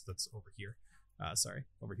 That's over here.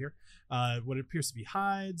 Over here. What appears to be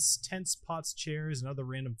hides, tents, pots, chairs, and other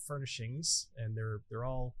random furnishings, and they're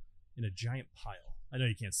all in a giant pile. I know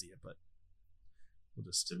you can't see it, but we'll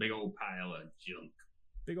just. It's a big old pile of junk.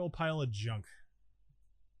 Big old pile of junk.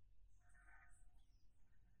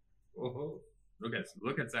 Oh, look at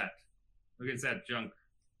that! Look at that junk.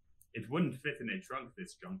 It wouldn't fit in a trunk.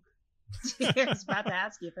 This junk. I was about to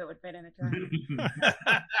ask you if it would fit in a trunk.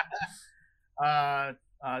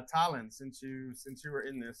 Talon, since you were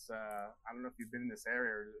in this, I don't know if you've been in this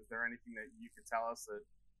area. Or is there anything that you could tell us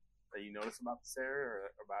that you notice about this area,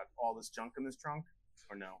 or about all this junk in this trunk,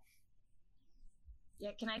 or no?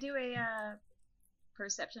 Yeah, can I do a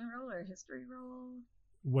perception roll or a history roll?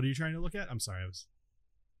 What are you trying to look at? I'm sorry,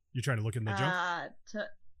 you're trying to look in the junk?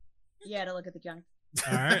 To look at the junk.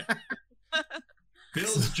 All right.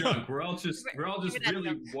 Bill's junk. We're all just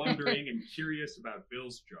really wondering and curious about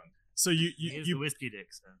Bill's junk. So you whiskey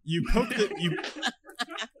dick. So. You poke the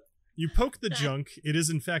you poke the junk. It is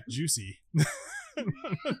in fact juicy.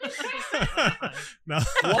 No,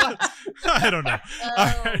 what? I don't know.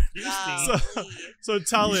 Oh, right. So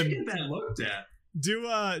Talon, you should get that looked at. Do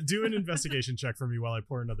an investigation check for me while I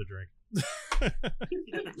pour another drink.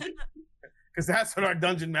 Because that's what our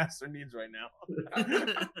dungeon master needs right now.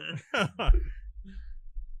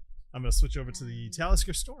 I'm gonna switch over to the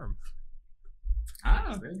Talisker Storm.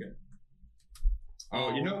 Ah, very good.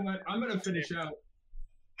 Oh, you know what? I'm gonna finish out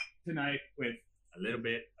tonight with a little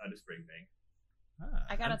bit of the spring bank.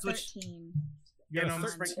 I got a 13. You know, a the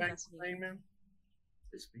spring 13. bank thing, man.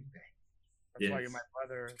 The spring bank. That's why you're my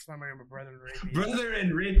brother. That's why you're my brother and rapier. Brother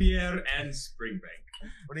and rapier and spring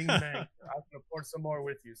bank. Bring bank. I'm gonna pour some more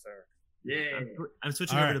with you, sir. Yeah. I'm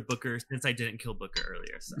switching over to Booker since I didn't kill Booker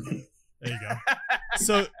earlier. So there you go.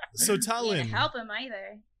 So Talon, Can't help him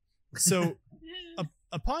either. So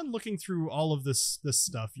upon looking through all of this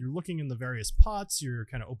stuff, you're looking in the various pots, you're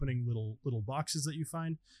kind of opening little boxes that you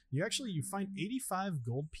find. You find 85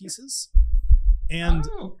 gold pieces and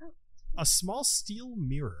a small steel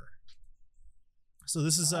mirror. So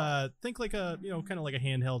this is think like a, kind of like a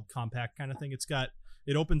handheld compact kind of thing.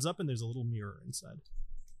 It opens up and there's a little mirror inside.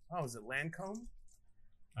 Oh, is it Lancome?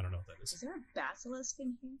 I don't know what that is. Is there a basilisk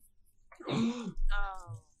in here? Oh.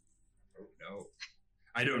 Oh no.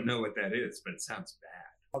 I don't know what that is, but it sounds bad.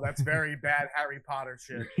 Oh, that's very bad Harry Potter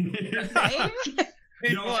shit. Right?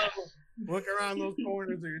 No. Look around those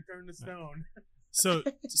corners or you turn to stone.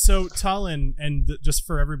 So Talon, and just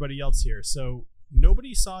for everybody else here, so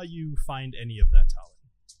nobody saw you find any of that, Talon.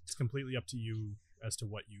 It's completely up to you as to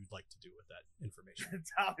what you'd like to do with that information.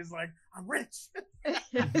 Talon's like, I'm rich.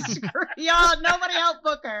 Y'all, nobody help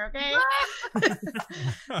Booker, okay?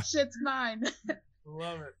 Shit's mine.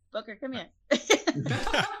 Love it. Booker, come here.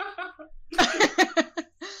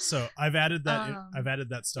 So I've added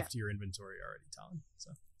that stuff to your inventory already, Talon.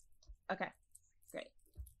 So okay, great.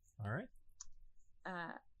 All right.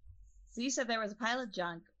 So you said there was a pile of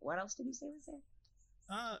junk. What else did you say was there?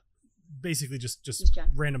 Basically just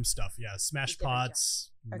junk. random stuff. Yeah, smash Just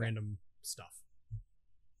pots, okay. random stuff.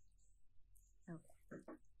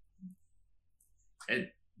 Okay.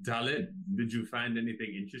 And Talon, did you find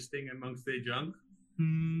anything interesting amongst the junk?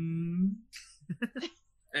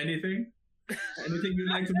 Anything? Anything you'd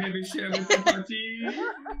like to maybe share with the party?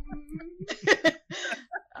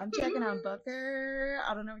 I'm checking on Booker.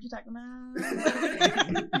 I don't know what you're talking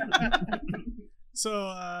about.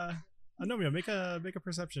 So, Anomia, make a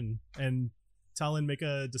perception, and Talon, make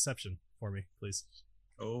a deception for me, please.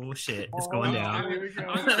 oh shit, it's going down. Here we go.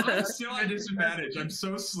 I'm still at disadvantage. I'm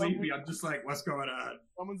so sleepy. I'm just like, what's going on?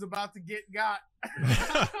 Someone's about to get got.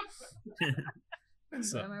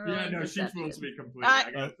 So, Yeah, no, she fools me completely.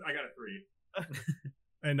 I got a 3.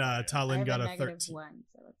 and Talon got a -1, 13. so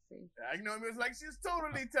let's see. Agnomia's like, she's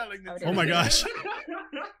totally telling the Oh, truth. Oh my gosh!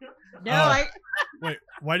 No, Wait,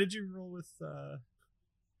 why did you roll with?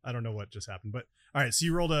 I don't know what just happened, but all right. So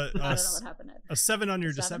you rolled I don't know what happened. a 7 on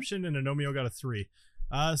your 7? deception, and Anomio got a 3.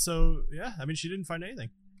 So yeah, I mean, she didn't find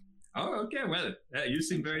anything. Oh, okay. Well, you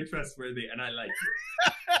seem very trustworthy, and I like you.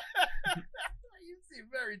 You seem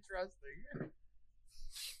very trusting.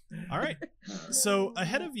 All right. So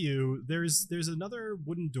ahead of you, there's another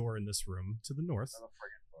wooden door in this room to the north.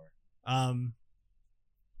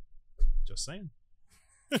 Just saying.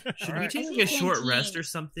 Should we take like a short rest or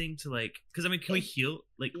something to because I mean, can we heal?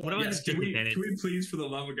 Like, what do I Yes, take can advantage? we please, for the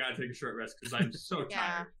love of God, take a short rest because I'm so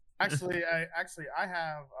tired. Actually, I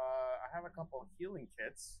have a couple of healing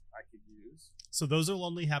kits I could use. So those will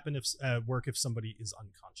only happen if work if somebody is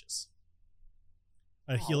unconscious.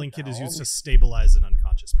 A healing kit is used to stabilize an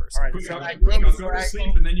unconscious person. All right, Quick, so I'll go to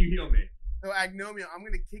sleep and then you heal me. So Agnomia, I'm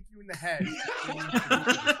gonna kick you in the head.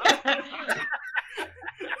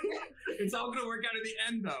 It's all gonna work out in the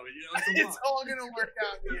end, though. It's all gonna work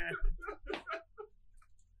out in the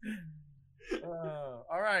end.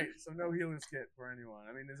 All right, so no healer's kit for anyone.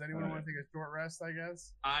 I mean, does anyone want to take a short rest? I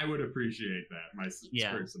guess. I would appreciate that.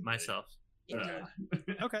 Myself.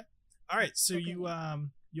 Okay. All right. So you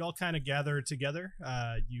all kind of gather together.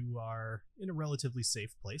 You are in a relatively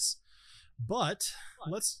safe place, but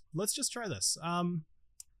let's just try this.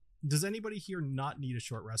 Does anybody here not need a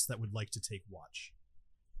short rest that would like to take watch?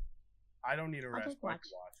 I don't need a rest. take watch.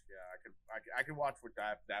 Yeah, I could watch with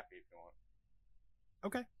Daffy if you want.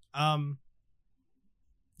 Okay.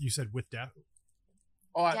 You said with Daffy?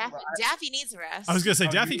 Oh, Daffy needs a rest. I was gonna say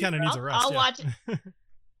Daffy kind of needs a rest. I'll yeah. watch it.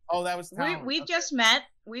 Oh, that was Talon. We've just met.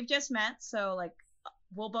 So like,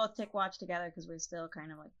 we'll both take watch together because we're still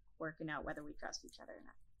kind of like working out whether we trust each other or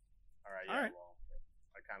not. All right. Yeah. All right. Well,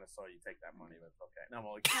 I kind of saw you take that money, but it's okay. No, I'm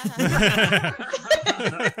only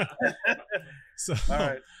So,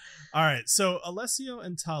 all right. So Alessio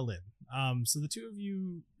and Talin. So the two of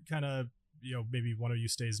you kind of, maybe one of you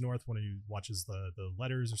stays north, one of you watches the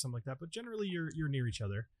letters or something like that. But generally, you're near each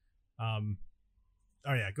other.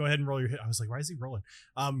 Oh yeah, go ahead and roll your hit. I was like, why is he rolling?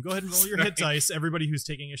 Go ahead and roll your hit dice. Everybody who's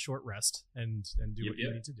taking a short rest and do what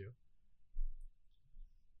you need to do.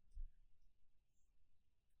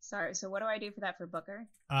 Sorry. So what do I do for that for Booker?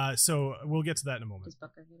 So we'll get to that in a moment. Does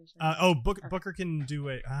Booker get a shot? Okay. Booker can do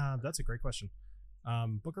a. That's a great question.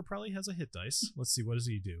 Booker probably has a hit dice. Let's see. What does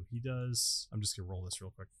he do? He does. I'm just gonna roll this real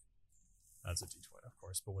quick. That's a D20, of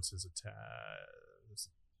course. But what's his attack?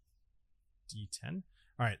 D10.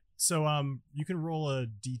 All right. So you can roll a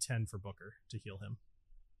D10 for Booker to heal him,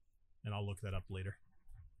 and I'll look that up later.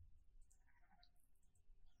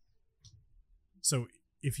 So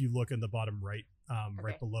if you look in the bottom right,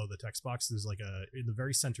 right below the text box, there's like in the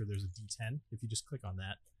very center, there's a D10. If you just click on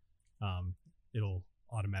that, it'll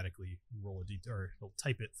automatically roll a D, or it'll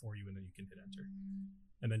type it for you, and then you can hit enter,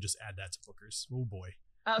 and then just add that to Booker's. Oh boy.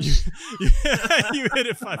 Oh, you hit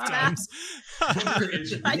it 5 times. All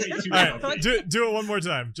right, do it one more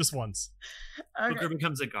time, just once. Okay. Booker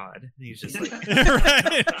becomes a god. And he's just like,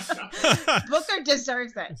 Right. Booker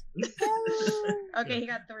deserves it. Okay, he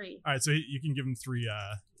got 3. All right, so you can give him 3.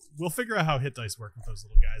 We'll figure out how hit dice work with those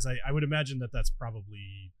little guys. I would imagine that's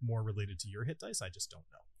probably more related to your hit dice. I just don't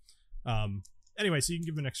know. Anyway, so you can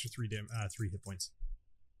give him an extra 3 hit points.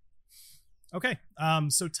 Okay,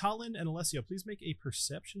 so Talin and Alessio, please make a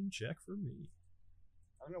perception check for me.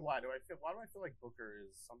 I don't know why. Why do I feel like Booker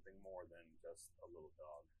is something more than just a little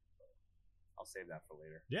dog? But I'll save that for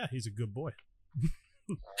later. Yeah, he's a good boy.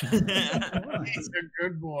 He's a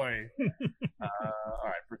good boy. All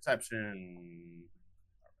right, perception.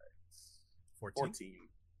 All right, 14.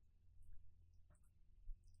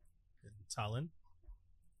 Talin.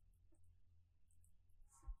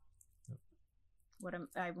 What am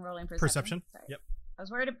I rolling? Perception. Sorry. Yep. I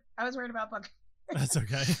was worried about Booker. That's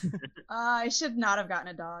okay. I should not have gotten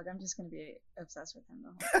a dog. I'm just gonna be obsessed with him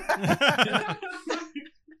the whole time.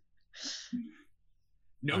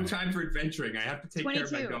 No time for adventuring. I have to take 22.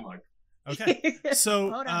 care of my dog. Okay.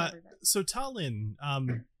 So Hold on, everybody. so Talin,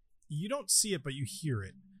 you don't see it, but you hear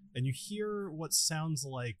it, and you hear what sounds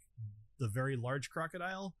like the very large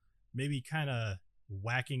crocodile, maybe kind of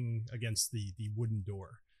whacking against the wooden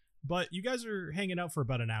door. But you guys are hanging out for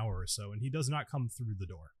about an hour or so, and he does not come through the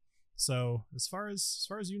door. So as far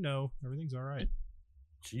as you know, everything's all right.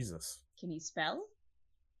 Jesus. Can he spell?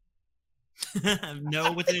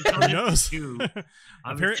 no, with an Who knows? two.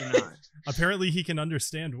 Obviously not. Apparently, he can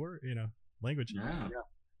understand language. Yeah.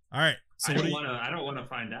 All right. So I don't want to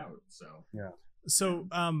find out. So yeah. So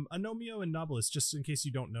Anomio and Nobilis, just in case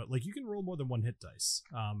you don't know, like you can roll more than 1 hit dice.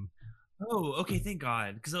 Oh, okay, thank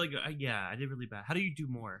God. Because I did really bad. How do you do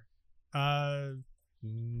more? Another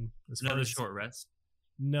short rest.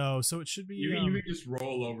 No, so it should be. You can just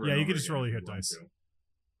roll over. Yeah, you can just roll your hit dice.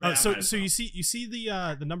 So you see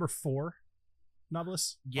the number 4,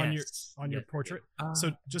 Nobilis, on your portrait.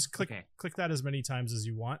 So just click that as many times as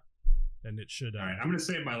you want, and it should. All right, I'm gonna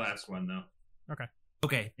save my last one though. Okay.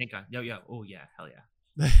 Okay, thank God. Yo, oh yeah, hell yeah.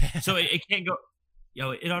 So it can't go.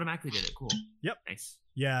 Yo, it automatically did it. Cool. Yep. Nice.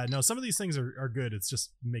 Yeah, no, some of these things are good. It's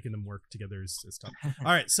just making them work together is tough.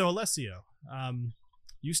 All right, so Alessio,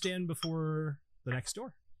 you stand before the next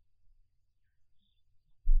door.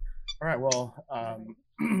 All right, well,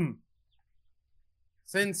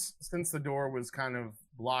 since the door was kind of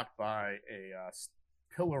blocked by a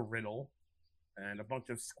pillar riddle and a bunch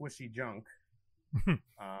of squishy junk,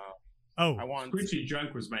 squishy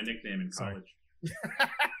junk was my nickname in college.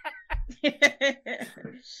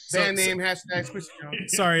 Band name #squishy junk.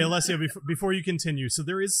 Sorry, Alessio. Before you continue, so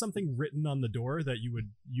there is something written on the door that you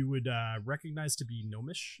would recognize to be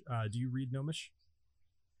Gnomish. Do you read Gnomish?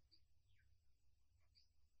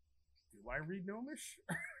 Do I read Gnomish?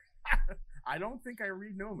 I don't think I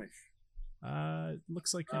read Gnomish.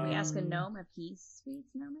 Looks like. Can we ask a gnome if he speaks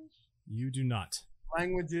Gnomish? You do not.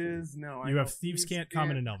 Languages, no. You have Thieves' Cant,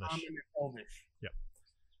 Common, and Elvish. Yep.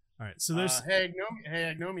 All right, so there's. Hey,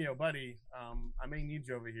 Agnomio, buddy. I may need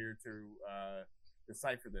you over here to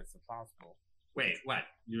decipher this if possible. Wait, what?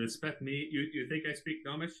 You expect me? You think I speak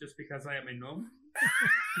Gnomish just because I am a gnome?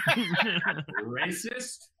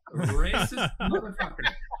 Racist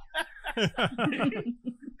motherfucker.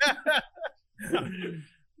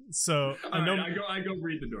 So All right, I go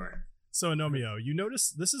read the door. So Anomio, you notice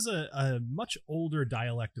this is a much older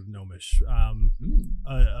dialect of Gnomish,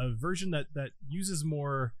 a version that uses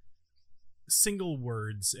more single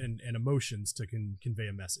words and emotions to convey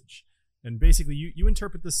a message. And basically, you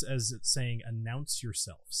interpret this as it's saying, announce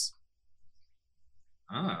yourselves.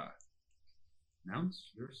 Ah.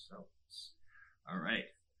 Announce yourselves. All right.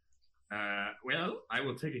 Well, I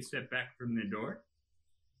will take a step back from the door,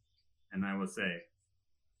 and I will say,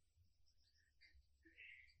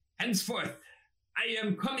 henceforth, I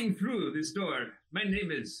am coming through this door. My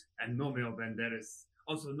name is Anomio Banderas,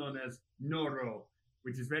 also known as Noro,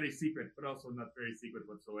 which is very secret, but also not very secret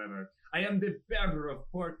whatsoever. I am the bearer of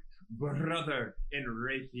pork, brother in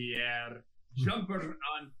rapier, jumper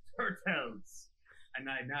on turtles, and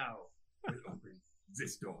I now will open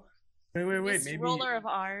this door. Wait. This Maybe roller of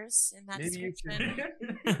ours in that description.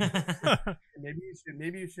 maybe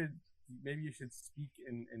you should speak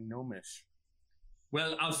in Gnomish.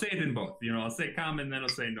 Well, I'll say it in both. I'll say common, then I'll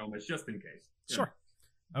say Gnomish, just in case. Sure.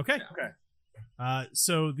 Okay. Okay.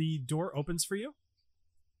 So the door opens for you.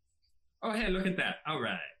 Oh, hey, look at that. All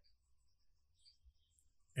right.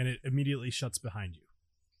 And it immediately shuts behind you.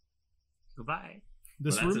 Goodbye.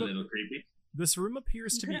 This Well, that's room, a little creepy. This room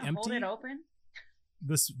appears to be Hold empty. it open.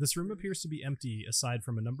 This room appears to be empty, aside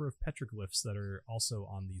from a number of petroglyphs that are also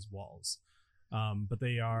on these walls. But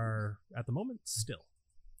they are, at the moment, still.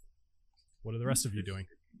 What are the rest of you doing?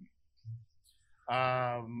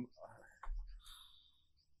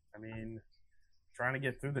 I mean, trying to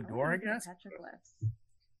get through the door, I guess. Petroglyphs.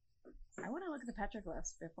 I want to look at the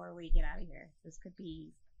petroglyphs before we get out of here. This could be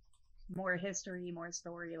more history, more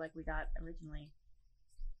story, like we got originally.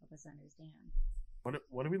 Help us understand.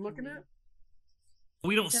 What are we looking at?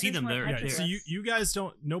 We don't So see there's them more there. Yeah, so you guys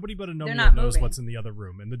don't. Nobody but Anomio not knows moving. what's in the other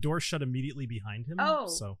room, and the door shut immediately behind him.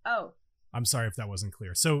 So I'm sorry if that wasn't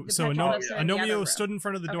clear. So The petroglyphs are in the other Anomio room. stood in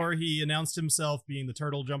front of the Okay. door. He announced himself being the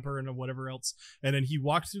turtle jumper and whatever else, and then he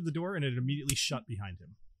walked through the door, and it immediately shut behind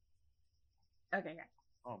him. Okay, yeah.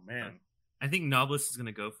 Oh man. I think Noblesse is going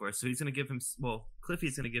to go for it. So he's going to give him,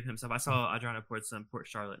 Cliffy's going to give himself. I saw Adriana poured some Port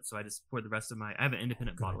Charlotte, so I just poured the rest of I have an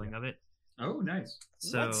independent Good bottling idea. of it. Oh, nice.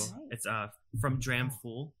 So Nice. it's from Dram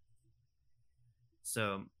Fool.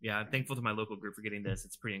 So yeah, I'm thankful to my local group for getting this.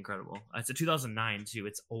 It's pretty incredible. It's a 2009 too.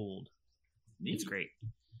 It's old. It's great.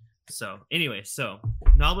 So anyway,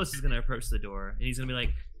 Noblesse is going to approach the door, and he's going to be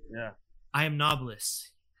like, Yeah. I am Noblesse.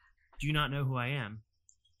 Do you not know who I am?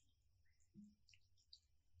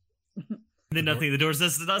 And then nothing. The door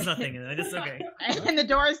does nothing. And I just, okay. And the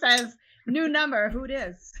door says, new number, who it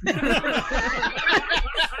is?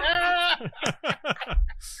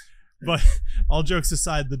 But all jokes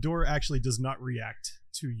aside, the door actually does not react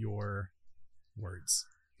to your words.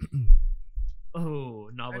 Oh,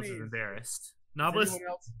 Noblesse is Penny, embarrassed. Is Noblesse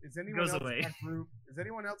anyone goes else away. in our group? Is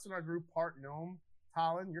anyone else in our group part gnome?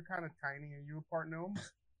 Talon, you're kind of tiny. Are you a part gnome?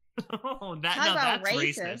 Oh, Talk about that's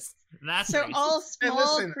racist. racist. That's So racist. all small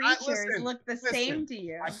listen, creatures look the same to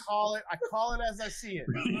you. I call it as I see it.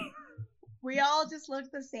 We all just look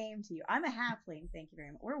the same to you. I'm a halfling, thank you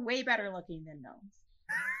very much. We're way better looking than gnomes.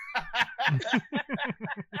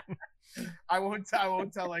 I won't tell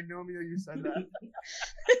like Nomio you said that.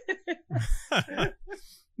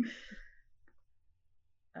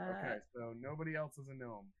 Okay, so nobody else is a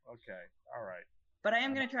gnome. Okay, all right. But I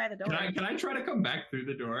am going to try the door. Can I try to come back through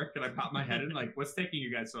the door? Can I pop my head in? Like, what's taking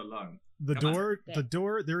you guys so long? The Come on.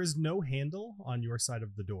 door, there is no handle on your side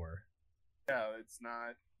of the door. Yeah, it's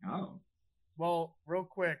not. Oh. Well, real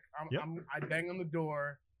quick, Yep. I bang on the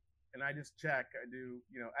door, and I just check. I do,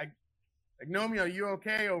 Gnomio, you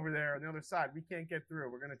okay over there on the other side? We can't get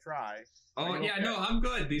through. We're gonna try. Oh, Like, yeah, okay. no, I'm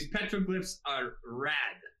good. These petroglyphs are rad.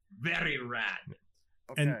 Very rad.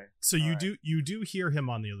 Okay. And so you all do hear him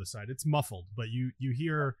on the other side. It's muffled, but you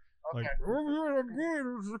hear Okay. like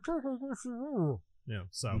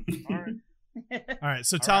so. All right. All right,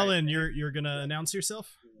 so All Talon, you're gonna announce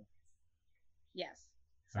yourself. Yes.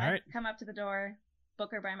 So All I right. come up to the door,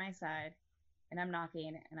 Booker by my side, and I'm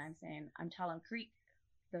knocking, and I'm saying, I'm Talon Creek,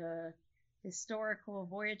 the historical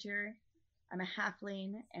voyager. I'm a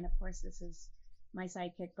halfling, and of course this is my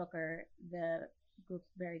sidekick Booker, the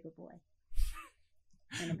very good boy.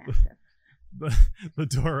 And a mastiff. The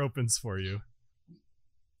door opens for you,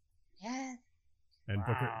 Yes. and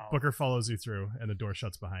Wow. Booker follows you through, and the door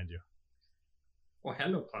shuts behind you. Oh,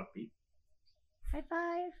 hello, puppy. High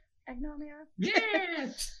five, Agnomia.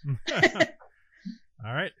 Yes!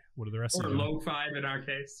 All right, what the rest Or of you doing? low 5 in our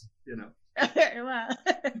case, you know. Well,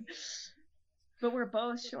 but we're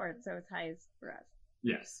both short, so it's highs for us.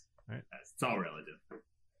 Yes. All right. Yes, it's all relative.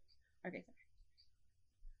 Okay.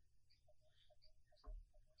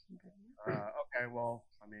 Okay, well,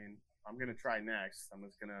 I mean, I'm gonna try next. I'm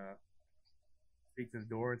just gonna speak to the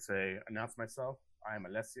door and announce myself. I am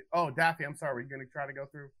Alessio. Oh, Daffy, I'm sorry. We're gonna try to go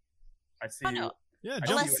through. I see you. No. Yeah,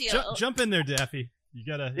 Alessio. jump in there, Daffy. You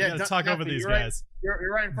gotta talk Daffy, over these you're right. guys. You're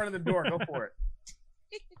right in front of the door. Go for it.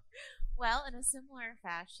 Well, in a similar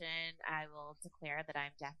fashion, I will declare that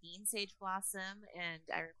I'm Daphne Sage Blossom, and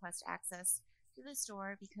I request access to the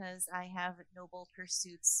store because I have noble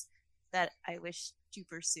pursuits that I wish to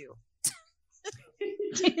pursue.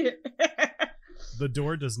 The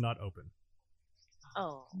door does not open.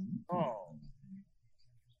 Oh. Oh.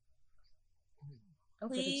 Oh, for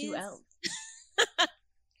the two Please? L's.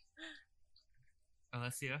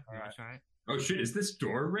 Alessia, you All want right. to try it? Oh shit, is this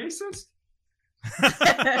door racist? Did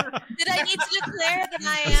I need to declare that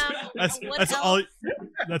I am? That's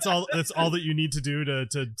all. That's all that you need to do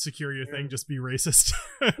to secure your thing. Just be racist.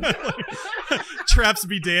 Traps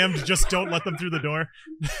be damned. Just don't let them through the door.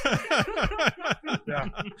 Yeah.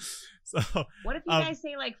 So What if you guys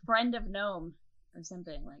say like friend of gnome or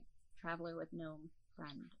something, like traveler with gnome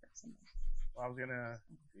friend or something? Well, I was gonna.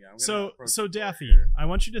 Yeah. I'm gonna so approach the door Daffy, here. I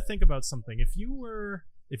want you to think about something. If you were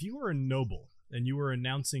a noble and you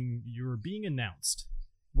were being announced,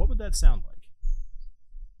 what would that sound like?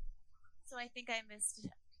 So I think I missed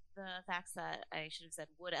the facts that I should have said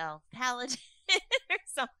wood elf paladin or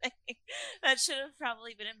something. That should have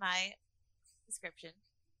probably been in my description.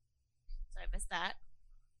 So I missed that.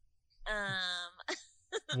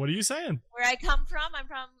 What are you saying? Where I come from, I'm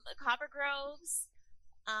from Copper Groves.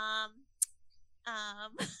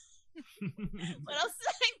 What else did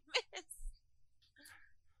I miss?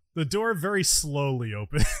 The door very slowly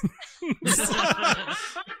opens,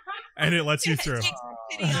 and it lets you through. Takes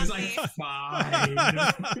pity on It's me. like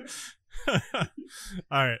 5.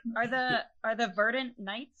 All right. Are the verdant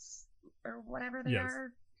knights or whatever they Yes.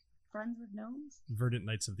 are friends with gnomes? Verdant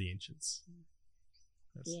Knights of the Ancients.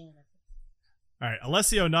 Yes. Yeah. All right,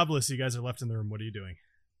 Alessio, Nobilis, you guys are left in the room. What are you doing?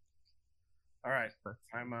 All right.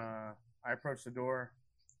 I approach the door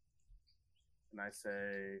and I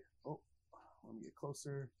say, "Oh, let me get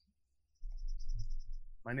closer.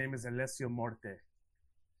 My name is Alessio Morte.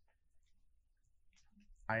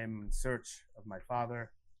 I am in search of my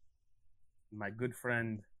father, my good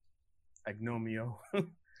friend Agnomio,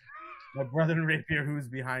 my brother Rapier, who's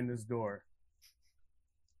behind this door.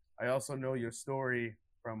 I also know your story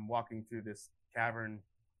from walking through this cavern.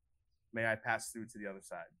 May I pass through to the other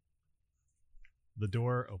side?" The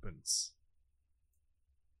door opens,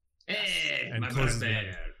 Hey, And my closes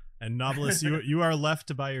birthday. behind and Nobilis, you are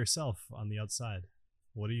left by yourself on the outside.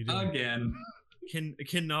 What are you doing? Again. Can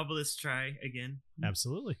Nobilis try again?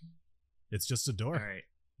 Absolutely, it's just a door. All right.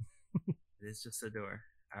 It is just a door.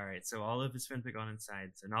 All right. So all of his friends are gone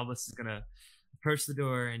inside. So Nobilis is gonna approach the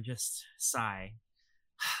door and just sigh.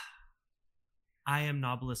 I am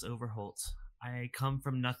Nobilis Overholt. I come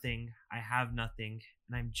from nothing. I have nothing,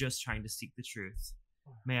 and I'm just trying to seek the truth.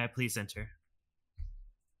 May I please enter?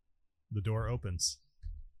 The door opens.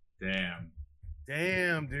 Damn,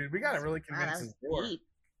 dude, we gotta really Wow, convince that this was door. deep.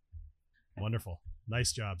 Wonderful.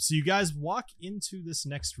 Nice job. So you guys walk into this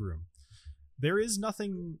next room. There is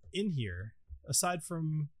nothing in here aside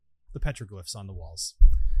from the petroglyphs on the walls.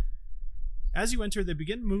 As you enter, they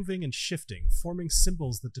begin moving and shifting, forming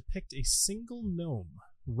symbols that depict a single gnome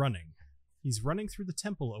running. He's running through the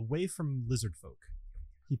temple away from lizard folk.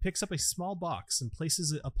 He picks up a small box and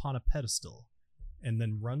places it upon a pedestal, and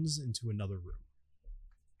then runs into another room.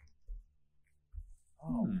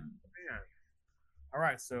 Oh man! All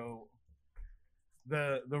right, so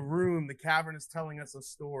the room, the cavern is telling us a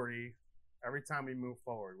story. Every time we move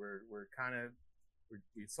forward,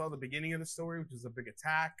 we saw the beginning of the story, which is a big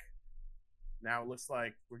attack. Now it looks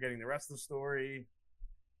like we're getting the rest of the story.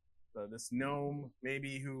 This gnome,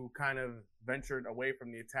 maybe, who kind of ventured away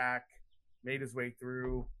from the attack, made his way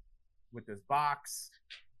through with this box.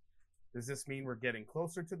 Does this mean we're getting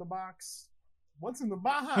closer to the box? What's in the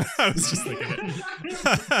box? I was just thinking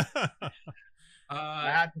it. I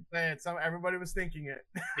had to say it. Everybody was thinking it.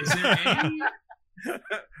 Is there any?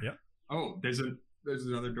 Yep. Oh, there's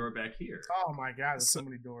another door back here. Oh my god, there's so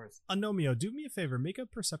many doors. Anomio, do me a favor. Make a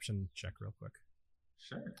perception check real quick.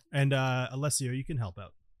 Sure. And Alessio, you can help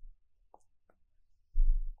out.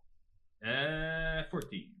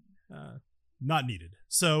 14. Not needed.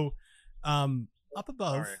 So, up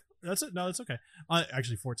above, Sorry. that's it. No, that's okay.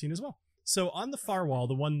 Actually, 14 as well. So on the far wall,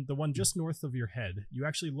 the one just north of your head, you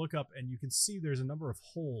actually look up and you can see there's a number of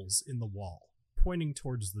holes in the wall pointing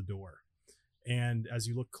towards the door. And as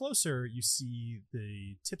you look closer, you see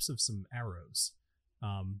the tips of some arrows.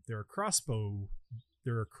 There are crossbows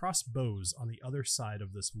on the other side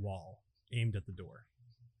of this wall, aimed at the door.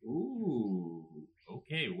 Ooh.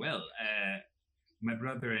 Okay. Well, my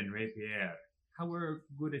brother and Rapier, how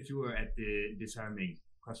good at you at disarming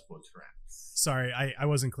crossbow traps? Sorry, I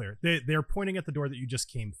wasn't clear. They're pointing at the door that you just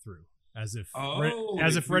came through, as if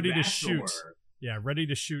ready to shoot. Door. Yeah, ready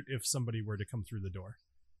to shoot if somebody were to come through the door.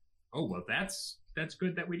 Oh well, that's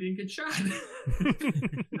good that we didn't get shot.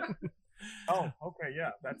 Oh, okay,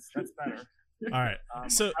 yeah, that's better. All right.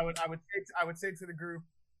 So I would say to the group,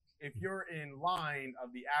 if you're in line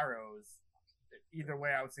of the arrows, either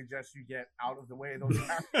way, I would suggest you get out of the way of those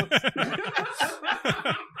arrows.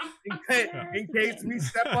 in case we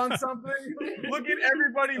step on something, look at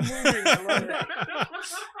everybody moving. I love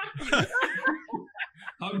it.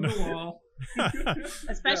 Hug the wall.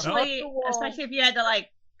 Especially if you had to like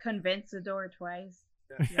convince the door twice.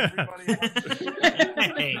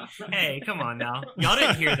 Hey, come on now. Y'all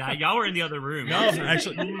didn't hear that. Y'all were in the other room. No,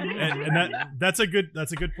 actually, and that's a good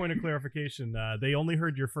point of clarification. They only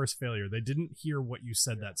heard your first failure. They didn't hear what you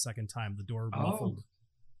said that second time. The door muffled.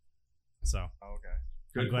 So, okay.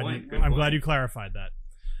 I'm glad you clarified that.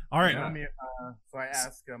 All right. So I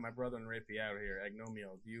asked my brother and Rapi out here,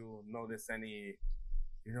 Agnomio, do you notice any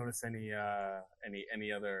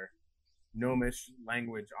other gnomish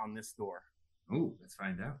language on this door? Oh, let's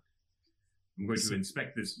find out. I'm going to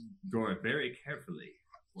inspect this door very carefully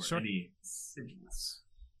for any sigils.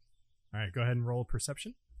 All right, go ahead and roll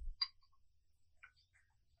perception.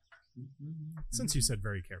 Since you said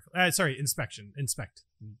very carefully. Sorry, inspection. Inspect.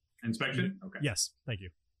 Inspection? Okay. Yes, thank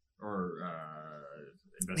you. Or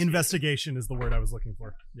investigation is the word I was looking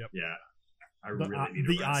for. Yep. Yeah. I really need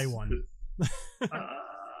the I one.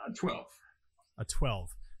 12. A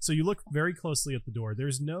 12. So you look very closely at the door.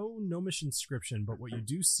 There's no gnomish inscription, but what you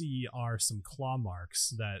do see are some claw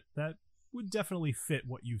marks that would definitely fit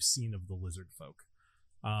what you've seen of the lizard folk.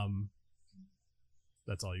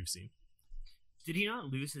 That's all you've seen. Did he not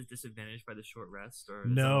lose his disadvantage by the short rest? Or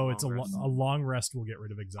no, it's a long rest will get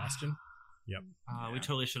rid of exhaustion. Yep. We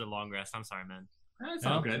totally should have long rest. I'm sorry, man. That's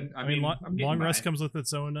all good. I mean long rest comes with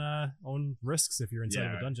its own risks if you're inside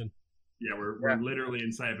of a dungeon. Yeah, we're literally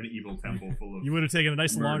inside of an evil temple full of. You would have taken a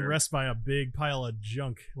nice long rest by a big pile of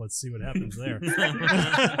junk. Let's see what happens there.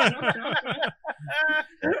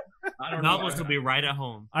 Novels will be right at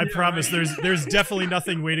home. I promise. Right? There's definitely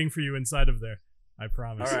nothing waiting for you inside of there. I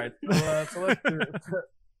promise. All right. So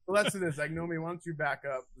let's do this. Agnomi, why don't you back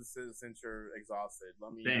up since you're exhausted?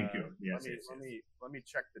 Thank you. Yes, let me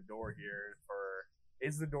check the door here.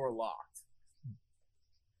 Is the door locked?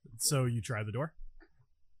 So you try the door.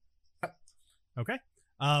 Okay.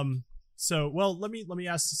 So, well, let me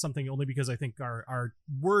ask something only because I think our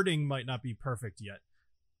wording might not be perfect yet.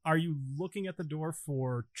 Are you looking at the door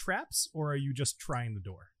for traps, or are you just trying the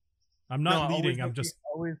door? I'm not leading. I'm just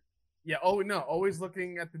always. Yeah. Always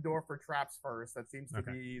looking at the door for traps first. That seems to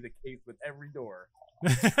be the case with every door. All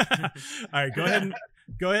right. Go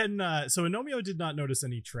ahead and. So Anomio did not notice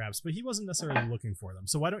any traps, but he wasn't necessarily looking for them.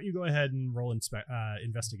 So why don't you go ahead and roll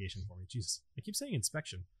investigation for me? Jesus, I keep saying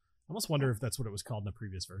inspection. I almost wonder if that's what it was called in the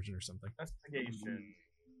previous version or something. Investigation.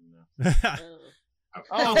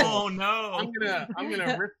 Oh no! I'm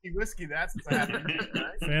gonna risky whiskey that since I have to use it,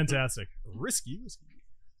 right? Fantastic. Risky whiskey.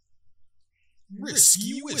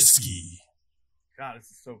 Risky whiskey. God, this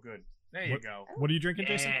is so good. There you go. What are you drinking,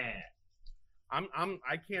 Jason?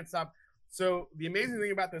 I can't stop. So the amazing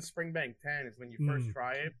thing about the Springbank 10 is when you first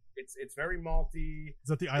try it, it's very malty. Is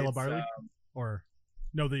that the Isla barley? Or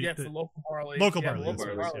no, it's the local barley. Local barley.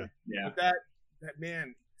 Yeah. But that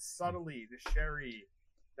man, subtly the sherry,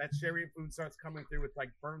 that sherry food starts coming through with like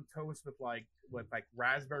burnt toast with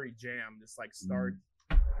raspberry jam, just like start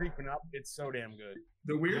creeping up. It's so damn good.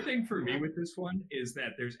 The weird thing for me with this one is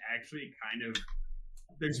that there's actually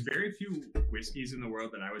there's very few whiskeys in the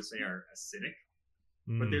world that I would say are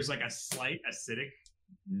acidic, but there's like a slight acidic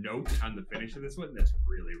note on the finish of this one that's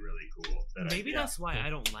really, really cool. Maybe that's why I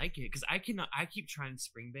don't like it, because I keep trying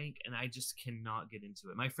Springbank and I just cannot get into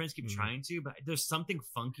it. My friends keep trying to, but there's something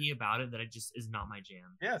funky about it that is not my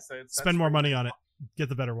jam. Yeah, so spend more money on it. Get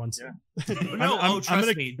the better ones. Yeah. No,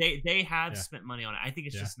 trust me, they have spent money on it. I think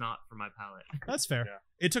it's just not for my palate. That's fair. Yeah.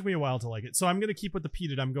 It took me a while to like it, so I'm gonna keep with the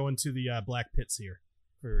peated. I'm going to the Black Pits here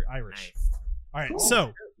for Irish. Nice. All right, cool.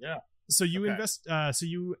 So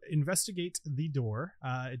you investigate the door.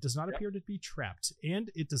 It does not appear to be trapped,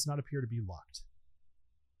 and it does not appear to be locked.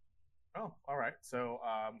 Oh, all right. So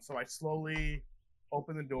so I slowly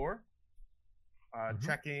open the door,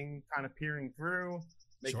 checking, kind of peering through,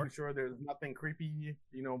 making sure there's nothing creepy,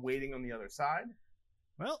 waiting on the other side.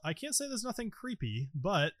 Well, I can't say there's nothing creepy,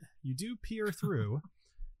 but you do peer through,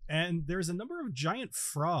 and there's a number of giant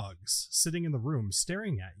frogs sitting in the room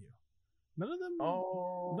staring at you. None of them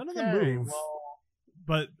move. Well,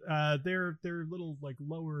 but their little like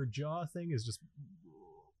lower jaw thing is just,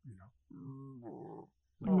 yeah. So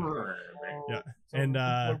And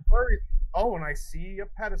and I see a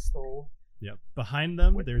pedestal. Yep. Behind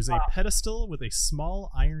them, With there's a top. pedestal with a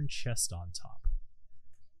small iron chest on top.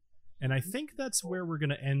 And I think that's where we're going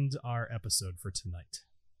to end our episode for tonight.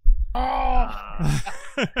 Oh!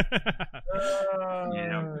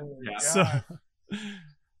 Yeah. So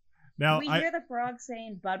now we hear the frog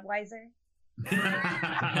saying Budweiser.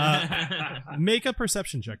 make a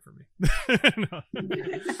perception check for me. No.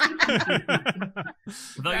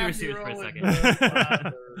 I thought you were serious for a second.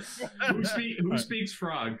 Who speaks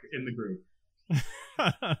frog in the group?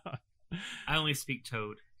 I only speak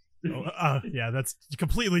toad. Yeah, that's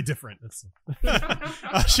completely different. That's,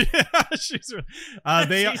 she's,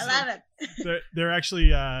 they, 11. they're actually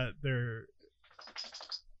they're,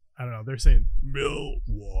 I don't know, they're saying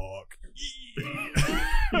Milwaukee.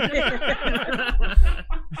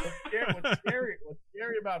 What's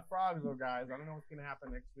scary about frogs, though, guys? I don't know what's gonna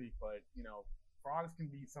happen next week, but frogs can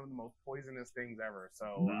be some of the most poisonous things ever.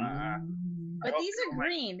 So, But these are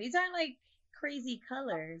green. These aren't like crazy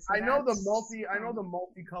colors. So I know the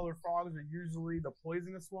multicolored frogs are usually the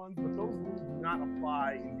poisonous ones, but those rules do not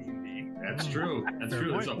apply in D&D. That's true. That's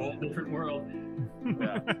true. It's a whole different world.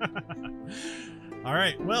 Yeah. All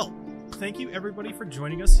right. Well, thank you everybody for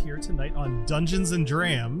joining us here tonight on Dungeons and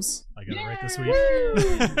Drams. I got it right this week.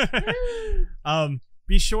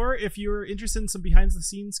 Be sure, if you're interested in some behind the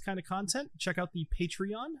scenes kind of content, check out the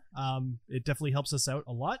Patreon. It definitely helps us out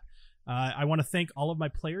a lot. I want to thank all of my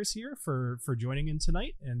players here for joining in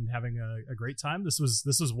tonight and having a great time. This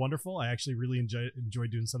was wonderful. I actually really enjoyed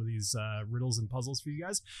doing some of these riddles and puzzles for you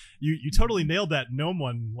guys. You totally nailed that gnome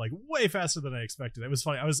one like way faster than I expected. It was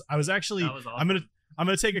funny. I was actually That was awesome. I'm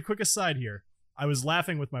gonna take a quick aside here. I was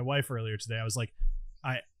laughing with my wife earlier today. I was like,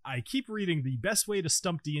 I keep reading the best way to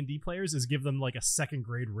stump D&D players is give them like a second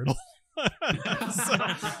grade riddle.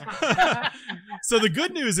 So the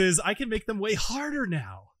good news is I can make them way harder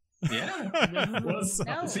now. Yeah. Well,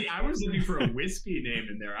 see, I was looking for a whiskey name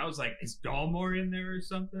in there. I was like, is Dalmore in there or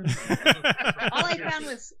something? all I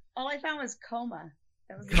found was coma.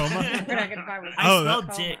 That was Coma? the word I could find was I that-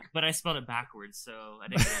 spelled dick, but I spelled it backwards, so I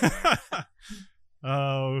didn't get it.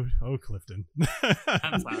 Oh, Clifton.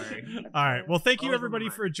 I'm sorry. All right. Well, thank you Oh, everybody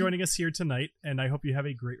never for joining us here tonight, and I hope you have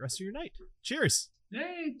a great rest of your night. Cheers.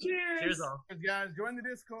 Hey, cheers. Cheers all. Guys, join the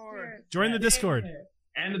Discord. Join the Discord,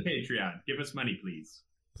 And the Patreon. Give us money, please.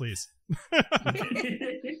 please.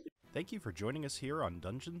 Thank you for joining us here on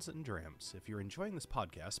Dungeons and Drams. If you're enjoying this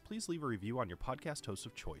podcast, please leave a review on your podcast host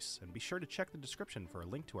of choice, and be sure to check the description for a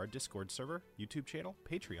link to our Discord server, YouTube channel,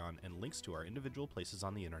 Patreon, and links to our individual places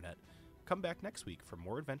on the internet. Come back next week for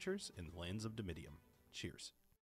more adventures in the lands of Domitium. Cheers.